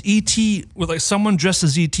 No. It's E.T. with like someone dressed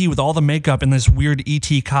as E.T. with all the makeup and this weird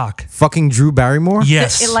E.T. cock. Fucking Drew Barrymore?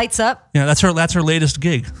 Yes, It lights up. Yeah, that's her latest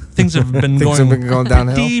gig. Things have been Things have been going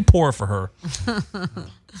downhill? pretty poor for her.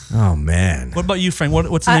 Oh man. What about you, Frank?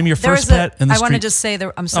 What's the name of your There first was pet? And the I want to street? just say that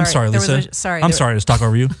I'm I'm sorry. sorry, There Lisa. was a, sorry. I'm there- sorry to talk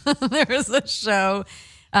over you. There was a show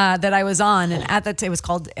that I was on, and at that time it was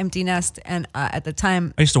called Empty Nest, and at the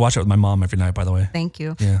time, I used to watch it with my mom every night. By the way. thank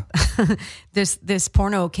you. Yeah. This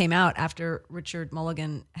porno came out after Richard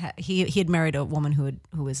Mulligan. He had married a woman who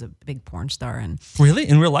was a big porn star, and Really?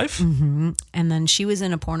 In real life? and then she was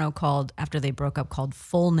in a porno called after they broke up called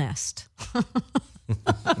Full Nest.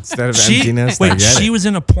 Instead of emptiness, I Wait, get she it. was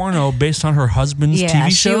in a porno based on her husband's Yeah, TV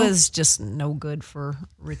she show? was just no good for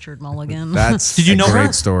Richard Mulligan. That's Did you a know great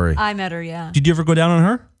her? story. I met her. Yeah, Did you ever go down on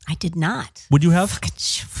her? I did not. Would you have?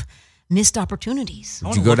 Missed opportunities.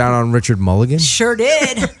 Did you go down on Richard Mulligan? Sure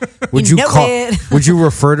did. Would you know call? it. Would you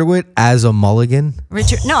refer to it as a mulligan?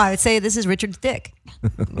 Richard? No, I would say this is Richard's dick.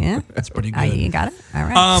 Yeah, That's pretty good. you got it. All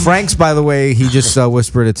right. Frank's, by the way, he just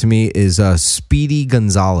whispered it to me, is Speedy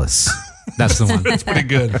Gonzalez. That's the one. That's pretty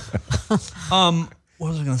good. What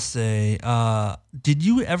was I gonna say? Did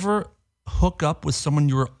you ever hook up with someone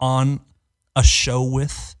you were on a show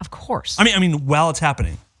with? Of course. I mean, while it's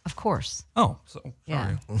happening. Of course. Oh, so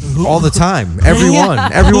Yeah. sorry. All the time. Everyone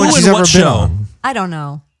Who she's and ever what been show? on. I don't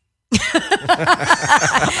know.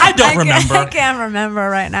 I don't remember. I can't remember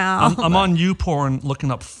right now. I'm on YouPorn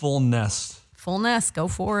looking up Full Nest. Full Nest. Go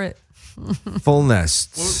for it. Full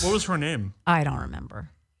Nest. What was her name? I don't remember.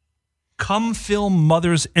 Come fill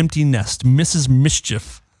Mother's Empty Nest, Mrs.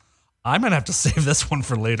 Mischief. I might have to save this one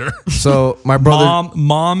for later. So my brother,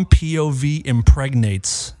 Mom POV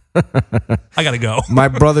impregnates. I gotta go. My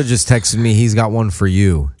brother just texted me. He's got one for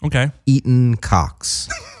you. Okay. Eaton Cox.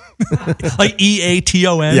 Like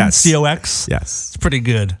EATON Yes. COX. Yes. It's pretty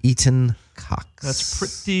good. Eaton Cox. That's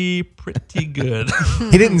pretty good.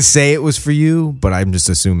 He didn't say it was for you, but I'm just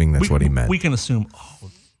assuming that's what he meant. We can assume.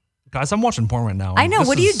 Oh, guys, I'm watching porn right now. I know. This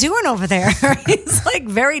What are you is- doing over there? He's like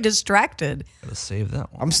very distracted. Gotta save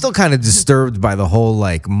that one. I'm still kind of disturbed by the whole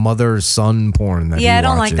like mother-son porn that Yeah, he I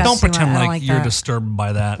don't like watches. that. Don't too much. pretend I don't like like you're that. disturbed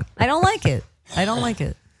by that. I don't like it. I don't like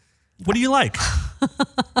it. What do you like?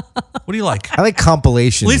 What do you like? I like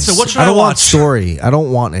compilations. Lisa, what should I don't I want watch? story. I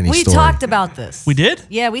don't want any We story. talked about this. We did?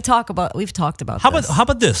 Yeah, we've talked about How this.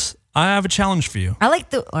 about this? I have a challenge for you. I like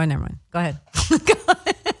the. Oh, never mind. Go ahead.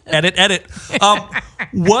 Edit.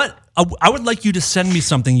 What? I would like you to send me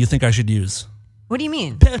something you think I should use. What do you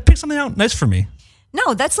mean? Pick something out nice for me.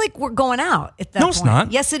 No, that's like we're going out at that No, point. it's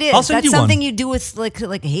not. Yes, it is. I'll send That's you something one. you do with like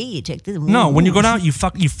hey, check this. No, when you go out, you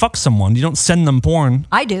fuck someone. You don't send them porn.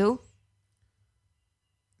 I do.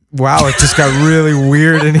 Wow, it just got really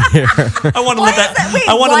weird in here. I want to Why let is that? Wait,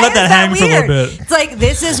 I want to why let is that hang for a weird? little bit. It's like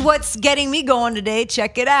this is what's getting me going today.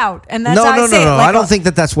 Check it out, and that's No. how I say it. Like I don't think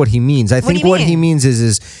that's what he means. I do think you what he mean? means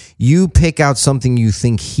is you pick out something you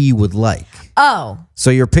think he would like. Oh, So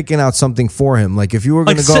you're picking out something for him. Like if you were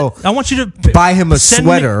going to go I want you to buy him a send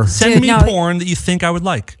sweater. Send Dude, me no. porn that you think I would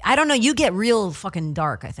like. I don't know. You get real fucking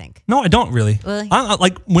dark. I think. No, I don't really. Really?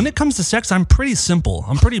 Like when it comes to sex, I'm pretty simple.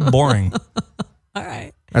 I'm pretty boring. All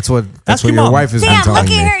right. That's what Ask your your mom. wife has been Damn, telling look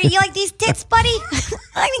me. at her. You like these tits, buddy?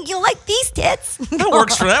 I think you like these tits. That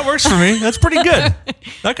works for me. That's pretty good.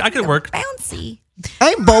 I could work. Bouncy.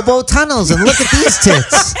 I'm Bobo Tunnels and look at these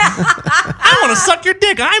tits. I want to suck your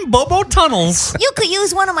dick. I'm Bobo Tunnels. You could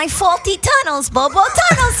use one of my faulty tunnels, Bobo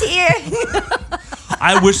Tunnels here.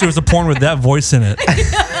 I wish there was a porn with that voice in it.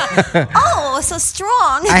 Oh, so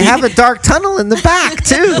strong. I have a dark tunnel in the back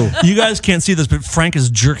too. You guys can't see this, but Frank is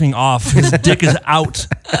jerking off. His dick is out.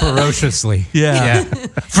 Ferociously. Yeah.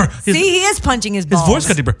 See, he is punching his His balls. voice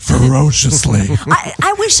got deeper. Ferociously.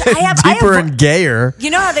 I wish I have. Deeper I have, and gayer. You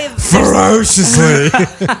know how they have. Ferociously.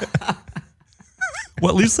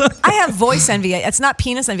 What, Lisa? I have voice envy. It's not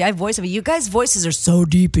penis envy. I have voice envy. You guys' voices are so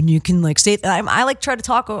deep, and you can like say. I like try to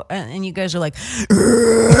talk, and you guys are like,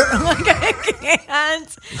 like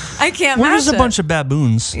I can't. We're match just a it. bunch of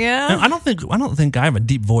baboons. Yeah. And I don't think I have a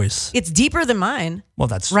deep voice. It's deeper than mine. Well,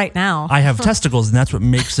 that's Right now. I have testicles, and that's what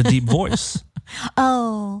makes a deep voice.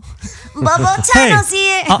 Oh, Bobo Hey, Tunnels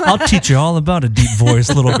here. I'll teach you all about a deep voice,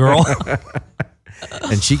 little girl.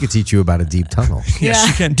 And she could teach you about a deep tunnel. Yes,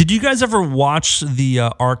 you can. Did you guys ever watch the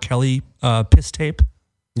R. Kelly piss tape?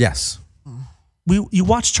 Yes. You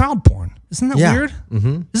watch child porn. Isn't that Yeah. weird?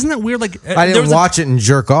 Mm-hmm. Isn't that weird? Like I didn't watch it and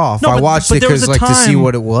jerk off. No, I but- watched but it there was because a to see time-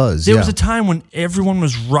 what it was. There yeah. was a time when everyone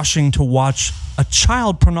was rushing to watch a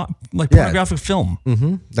child pornographic film.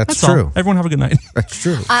 That's That's true. all. Everyone have a good night. That's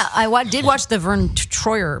true. I did watch the Vern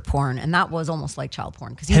Troyer porn, and that was almost like child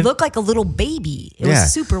porn because he looked like a little baby. It Yeah.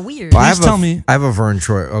 was super weird. Well, Please tell me. I have a Vern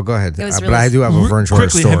Troyer. Oh, go ahead. It was But really- I do have a Vern Troyer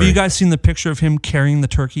Quickly, story. have you guys seen the picture of him carrying the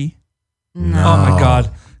turkey? No. Oh my God,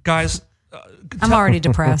 guys! I'm already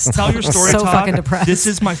depressed. Tell your story. So Todd. fucking depressed. This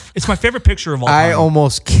is it's my favorite picture of all I time.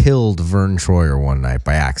 almost killed Vern Troyer one night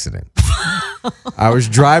by accident. I was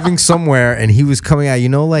driving somewhere and he was coming out. You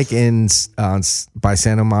know, like by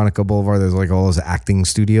Santa Monica Boulevard, there's like all those acting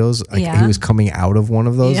studios. Like Yeah. he was coming out of one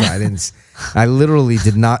of those. Yeah. I literally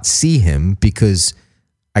did not see him because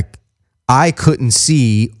I couldn't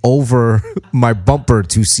see over my bumper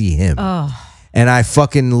to see him. Oh. And I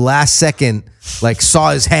fucking last second like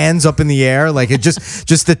saw his hands up in the air, like it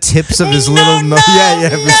just the tips of his little of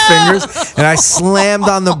his fingers, and I slammed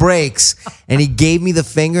on the brakes, and he gave me the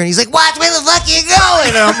finger, and he's like, "Watch where the fuck you going?"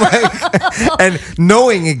 And I'm like, and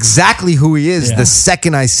knowing exactly who he is, the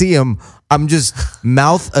second I see him, I'm just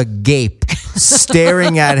mouth agape,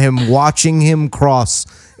 staring at him, watching him cross.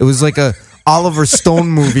 It was like a Oliver Stone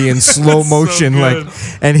movie in slow motion, good.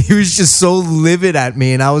 and he was just so livid at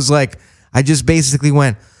me, and I was like, I just basically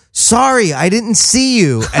went, "Sorry, I didn't see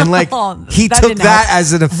you." And like he that took didn't that help.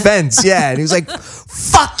 as an offense. Yeah. And he was like,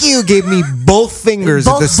 "Fuck you," gave me both fingers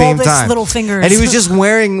at Both the same bulbous time. little fingers. And he was just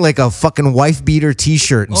wearing like a fucking wife beater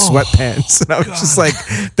t-shirt and sweatpants. And I was just like,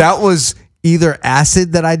 that was either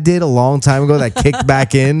acid that I did a long time ago that kicked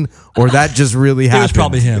back in, or that just really It happened. was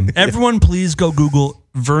probably him. Everyone, please go Google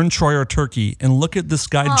Vern Troyer turkey and look at this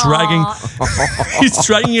guy dragging. He's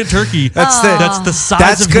dragging a turkey. That's the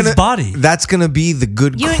size of his body. That's gonna be the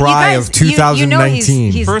good You cry guys- of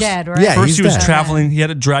 2019. he's First- dead, right? Yeah, First, he's he was dead. traveling. He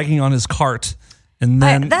had it dragging on his cart, And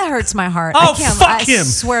then that hurts my heart. Oh, I can't, fuck I him.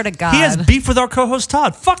 swear to God. He has beef with our co-host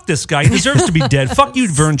Todd. Fuck this guy. He deserves to be dead. Fuck you,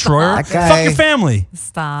 Vern Troyer. That guy- Fuck your family.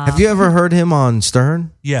 Stop. Have you ever heard him on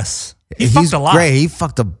Stern? Yes. He He's fucked a lot. great. He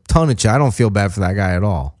fucked a ton of shit. I don't feel bad for that guy at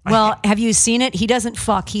all. Well, have you seen it? He doesn't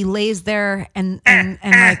fuck. He lays there and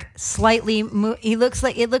like slightly. He looks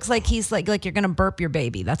like he's like you're gonna burp your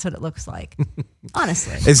baby. That's what it looks like.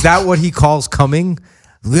 Honestly, Is that what he calls coming?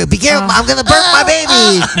 Be careful! I'm gonna burp my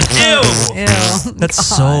baby. Ew. ew. That's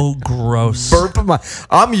so gross. Burp my.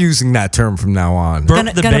 I'm using that term from now on. Burp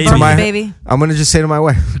Gonna the burp baby. the My- baby. I'm gonna just say to my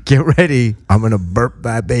wife, "Get ready! I'm gonna burp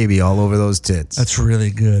that baby all over those tits." That's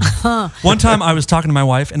really good. One time I was talking to my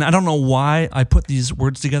wife, and I don't know why I put these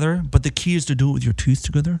words together, but the key is to do it with your teeth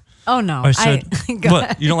together. Oh no! I said, Go what?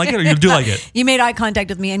 ahead. You don't like it or you do like it? You made eye contact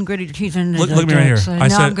with me and gritted your teeth and Look at me right here. I no,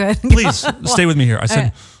 said, I'm good. please stay with me here. I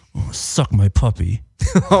said, oh, suck my puppy.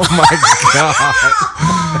 Oh my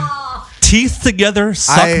god! Teeth together,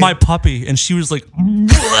 suck my puppy. And she was like,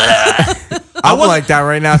 I'm like that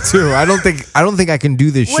right now too. I don't think I can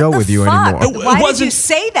do this What show the with you fuck? anymore. Why did you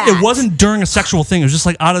say that? It wasn't during a sexual thing. It was just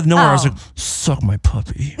like out of nowhere. I was Oh. like, suck my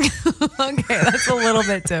puppy. Okay, that's a little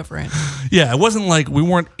bit different. Yeah, it wasn't like we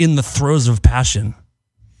weren't in the throes of passion.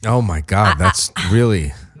 Oh my god, that's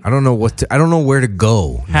really. I don't know I don't know where to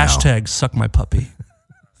go. now. Hashtag suck my puppy.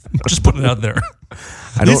 Just put it out there.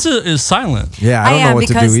 I don't- Lisa is silent. Yeah, I don't know what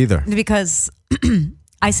to do either. Because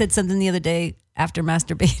I said something the other day after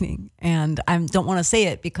masturbating, and I don't want to say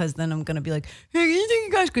it because then I'm going to be like, hey, you think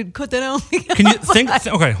you guys could cut that out? Can you think?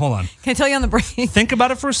 Okay, hold on. Can I tell you on the break? Think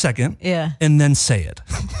about it for a second. Yeah. And then say it.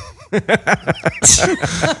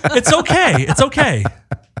 It's okay. It's okay.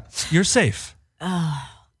 You're safe.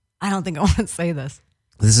 I don't think I want to say this.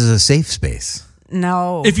 This is a safe space.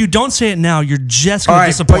 No. If you don't say it now, you're just All going to right,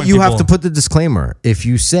 disappoint but you people. have to put the disclaimer. If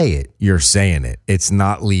you say it, you're saying it. It's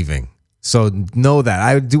not leaving. So know that.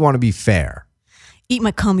 I do want to be fair. Eat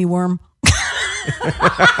my cummy worm.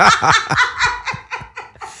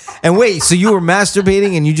 And wait, so you were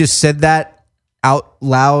masturbating and you just said that out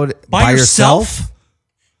loud by yourself?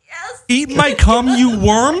 Yes. Eat my cum, you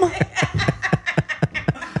worm.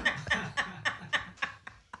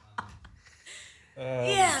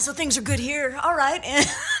 Yeah, so things are good here. All right. And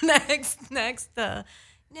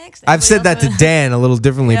next. I've said that to Dan a little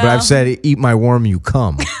differently, but Yeah. I've said, eat my worm, you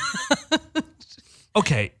come.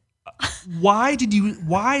 Okay. Why did you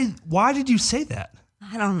say that?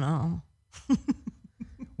 I don't know.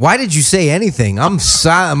 Why did you say anything? I'm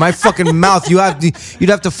silent. My fucking mouth. You'd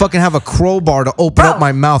have to fucking have a crowbar to open up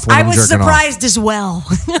my mouth when I I'm was jerking surprised as well.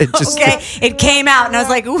 It just- okay, it came out, and I was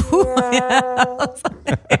like, ooh.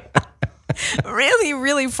 Really,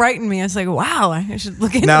 really frightened me. I was like, wow, I should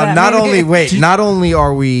look into Now, that. not only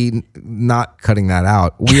are we not cutting that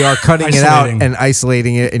out, we are cutting it out Isolating. and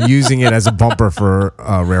isolating it and using it as a bumper for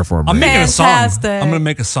Rare Form. I'm making a song. Fantastic. I'm going to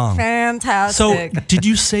make a song. Fantastic. So, did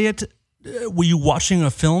you say it? Were you watching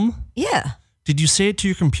a film? Yeah, Did you say it to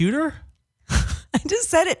your computer? I just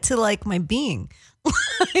said it to like my being.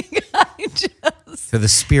 To the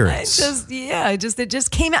spirits. It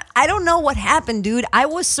just came out. I don't know what happened, dude. I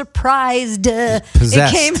was surprised. It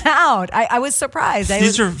Possessed. came out. I was surprised.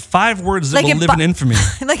 These are 5 words that will live in infamy.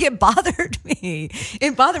 Like it bothered me.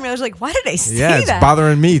 It bothered me. I was like, why did I say Yeah, it's that?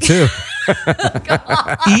 bothering me too.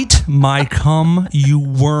 Eat my cum, you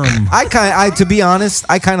worm. To be honest,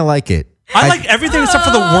 I kind of like it. I like everything except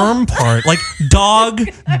for the worm part. Like dog,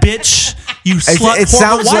 bitch, you slut. it whore,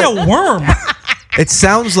 sounds but why like- a worm? It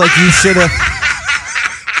sounds like you should have,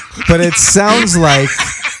 but it sounds like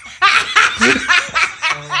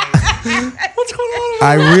What's going on?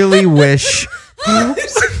 I really wish.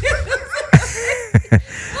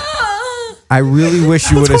 I really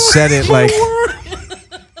wish you would have said it like,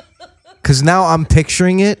 because now I'm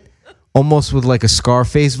picturing it almost with like a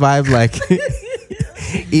Scarface vibe, like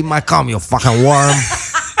eat my cum, you fucking worm.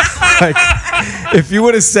 Like, if you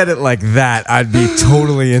would have said it like that, I'd be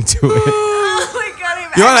totally into it. Oh my God,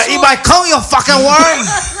 I'm You wanna actual- eat my cum, you fucking worm?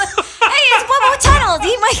 Hey, it's Bobo Tunnel.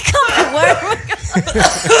 Eat my cum.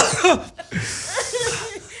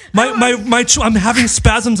 I'm having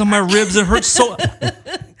spasms on my ribs. It hurts so.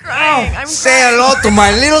 Crying. I'm Say hello to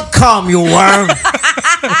my little cum, you worm.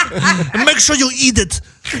 And make sure you eat it.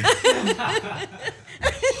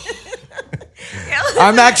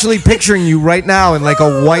 I'm actually picturing you right now in like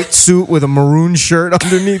a white suit with a maroon shirt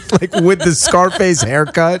underneath, like with the Scarface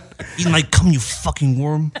haircut. Eat my cum, you fucking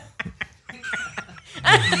worm.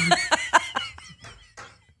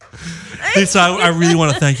 Lisa, I really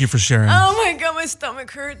want to thank you for sharing. Oh my God, my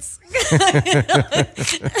stomach hurts.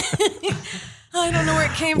 I don't know where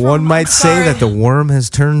it came from. One I'm might say sorry. that the worm has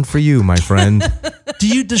turned for you, my friend.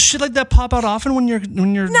 Does shit like that pop out often when you're?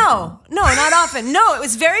 No, not often. No, it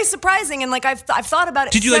was very surprising, and like I've thought about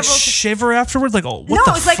it. Did you like several shiver afterwards? Like, oh, what no,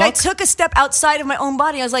 the it was like fuck? I took a step outside of my own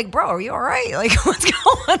body. I was like, bro, are you all right? Like, what's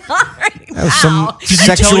going on right That was some now? Did you tell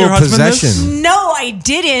sexual your husband this? possession. No, I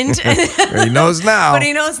didn't. He knows now. But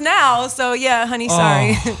he knows now. So yeah, honey,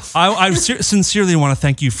 sorry. I sincerely want to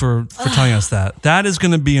thank you for telling us that. That is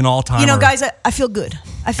going to be an all-timer. You know, guys, I feel good.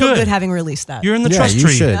 I feel good having released that. You're in the Yeah, trust you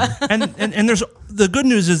tree. should. And there's the good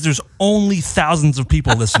news is there's only thousands of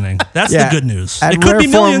people listening. That's the good news. At It could Rare be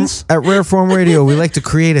millions At Rare Form Radio, we like to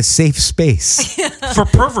create a safe space for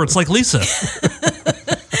perverts like Lisa,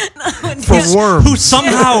 for worms. who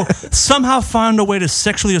somehow found a way to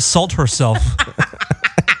sexually assault herself.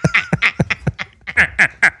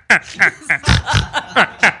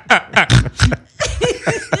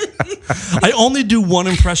 I only do one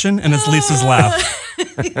impression, and it's Lisa's laugh.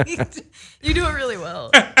 You do it really well.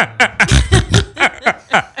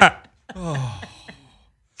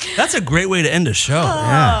 That's a great way to end a show.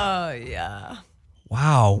 Oh yeah.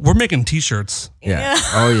 Wow, we're making T-shirts. Yeah.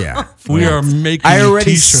 Oh yeah. We are making. I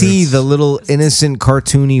already T-shirts. see the little innocent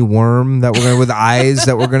cartoony worm that we're gonna with eyes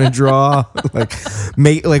that we're gonna draw,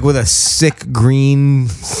 like with a sick green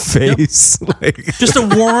face, like Just a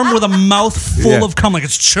worm with a mouth full Yeah. of cum, like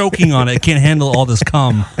it's choking on it. It can't handle all this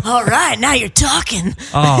cum. All right, now you're talking.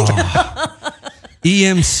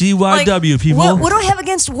 EMCYW, people. What do I have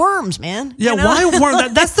against worms, man? Yeah, You know? why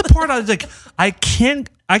worm? That's the part I was like, I can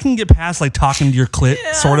get past like talking to your clit,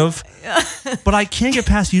 sort of, but I can't get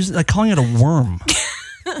past using like calling it a worm.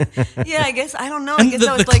 Yeah, I guess I don't know. And I guess the-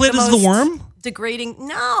 that was the like clit the is the most worm? degrading.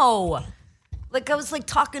 No, like I was like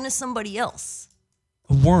talking to somebody else.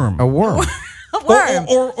 A worm. a worm. A worm.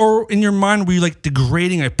 Or in your mind, were you like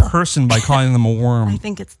degrading a person by calling them a I worm?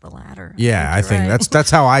 think it's the latter. Yeah, I you're think right. that's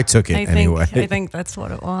how I took it I think, anyway. I think that's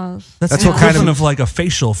what it was. That's That's the what kind equivalent of- of like a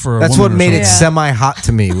facial for a That's woman what or made it something. semi-hot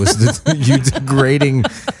to me was you degrading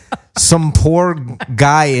some poor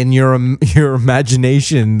guy in your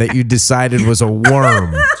imagination that you decided was a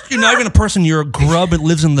worm. You're not even a person. You're a grub that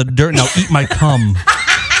lives in the dirt. Now eat my cum.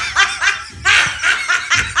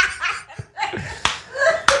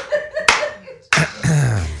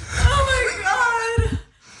 Oh my god!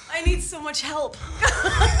 I need so much help.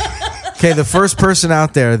 Okay, the first person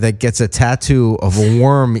out there that gets a tattoo of a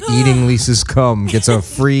worm eating Lisa's cum gets a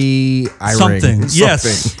free eye Something. ring.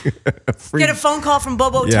 Yes. Free- Get a phone call from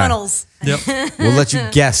Bobo Yeah. Tunnels. Yep. We'll let you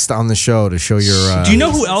guest on the show to show your. Do you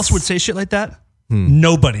know who else would say shit like that?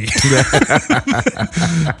 Nobody.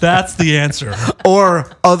 That's the answer. or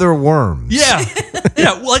other worms? Yeah.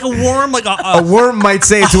 Yeah. Like a worm, like A worm might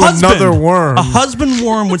say it to husband. another worm. A husband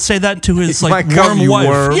worm would say that to his like My cum, worm you wife.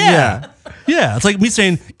 worm. Yeah. Yeah. It's like me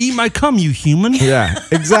saying, eat my cum, you human. Yeah,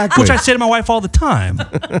 exactly. Which I say to my wife all the time.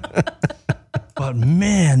 But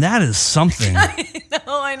man, that is something.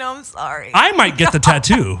 No, I know. I'm sorry. I might get the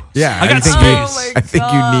tattoo. Yeah, I got I think space. Oh my I think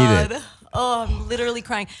you need it. Oh, I'm literally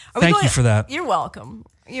crying. Are we Thank going you for that. You're welcome.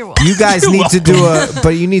 You're welcome. You guys You're need to do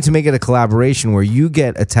but you need to make it a collaboration where you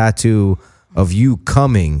get a tattoo of you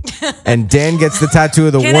coming, and Dan gets the tattoo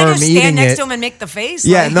of the Can I worm just eating stand next it. to him and make the face?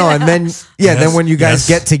 Yeah, Like- no, and then then when you guys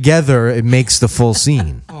yes. get together, it makes the full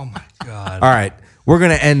scene. Oh my God. All right. We're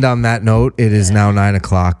going to end on that note. It is now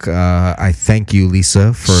 9:00. I thank you,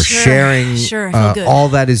 Lisa, for sharing Sure, I feel good. all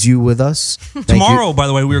that is you with us. Thank Tomorrow, you. by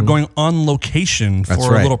the way, we are going on location for That's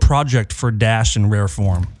a right. little project for Dash in Rare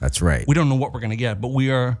Form. That's right. We don't know what we're going to get, but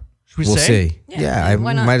we are. Should we We'll say? see. Yeah,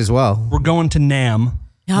 why I not? might as well. We're going to NAMM,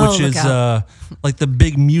 Oh, which look is out. like the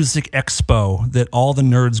big music expo that all the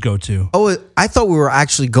nerds go to. Oh, I thought we were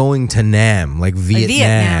actually going to Nam, like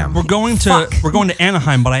Vietnam. We're going to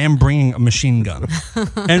Anaheim, but I am bringing a machine gun,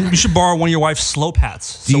 and you should borrow one of your wife's slope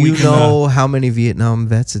hats. Do you know how many Vietnam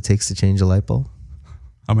vets it takes to change a light bulb?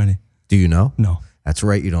 how many? Do you know? No, That's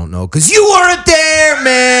right, you don't know because you weren't there,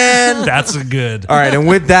 man. that's a good. All right, and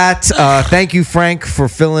with that, thank you, Frank, for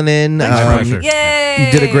filling in. Yay!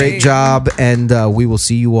 You did a great job, and we will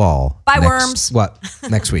see you all. Bye, worms.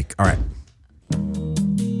 Next week. All right.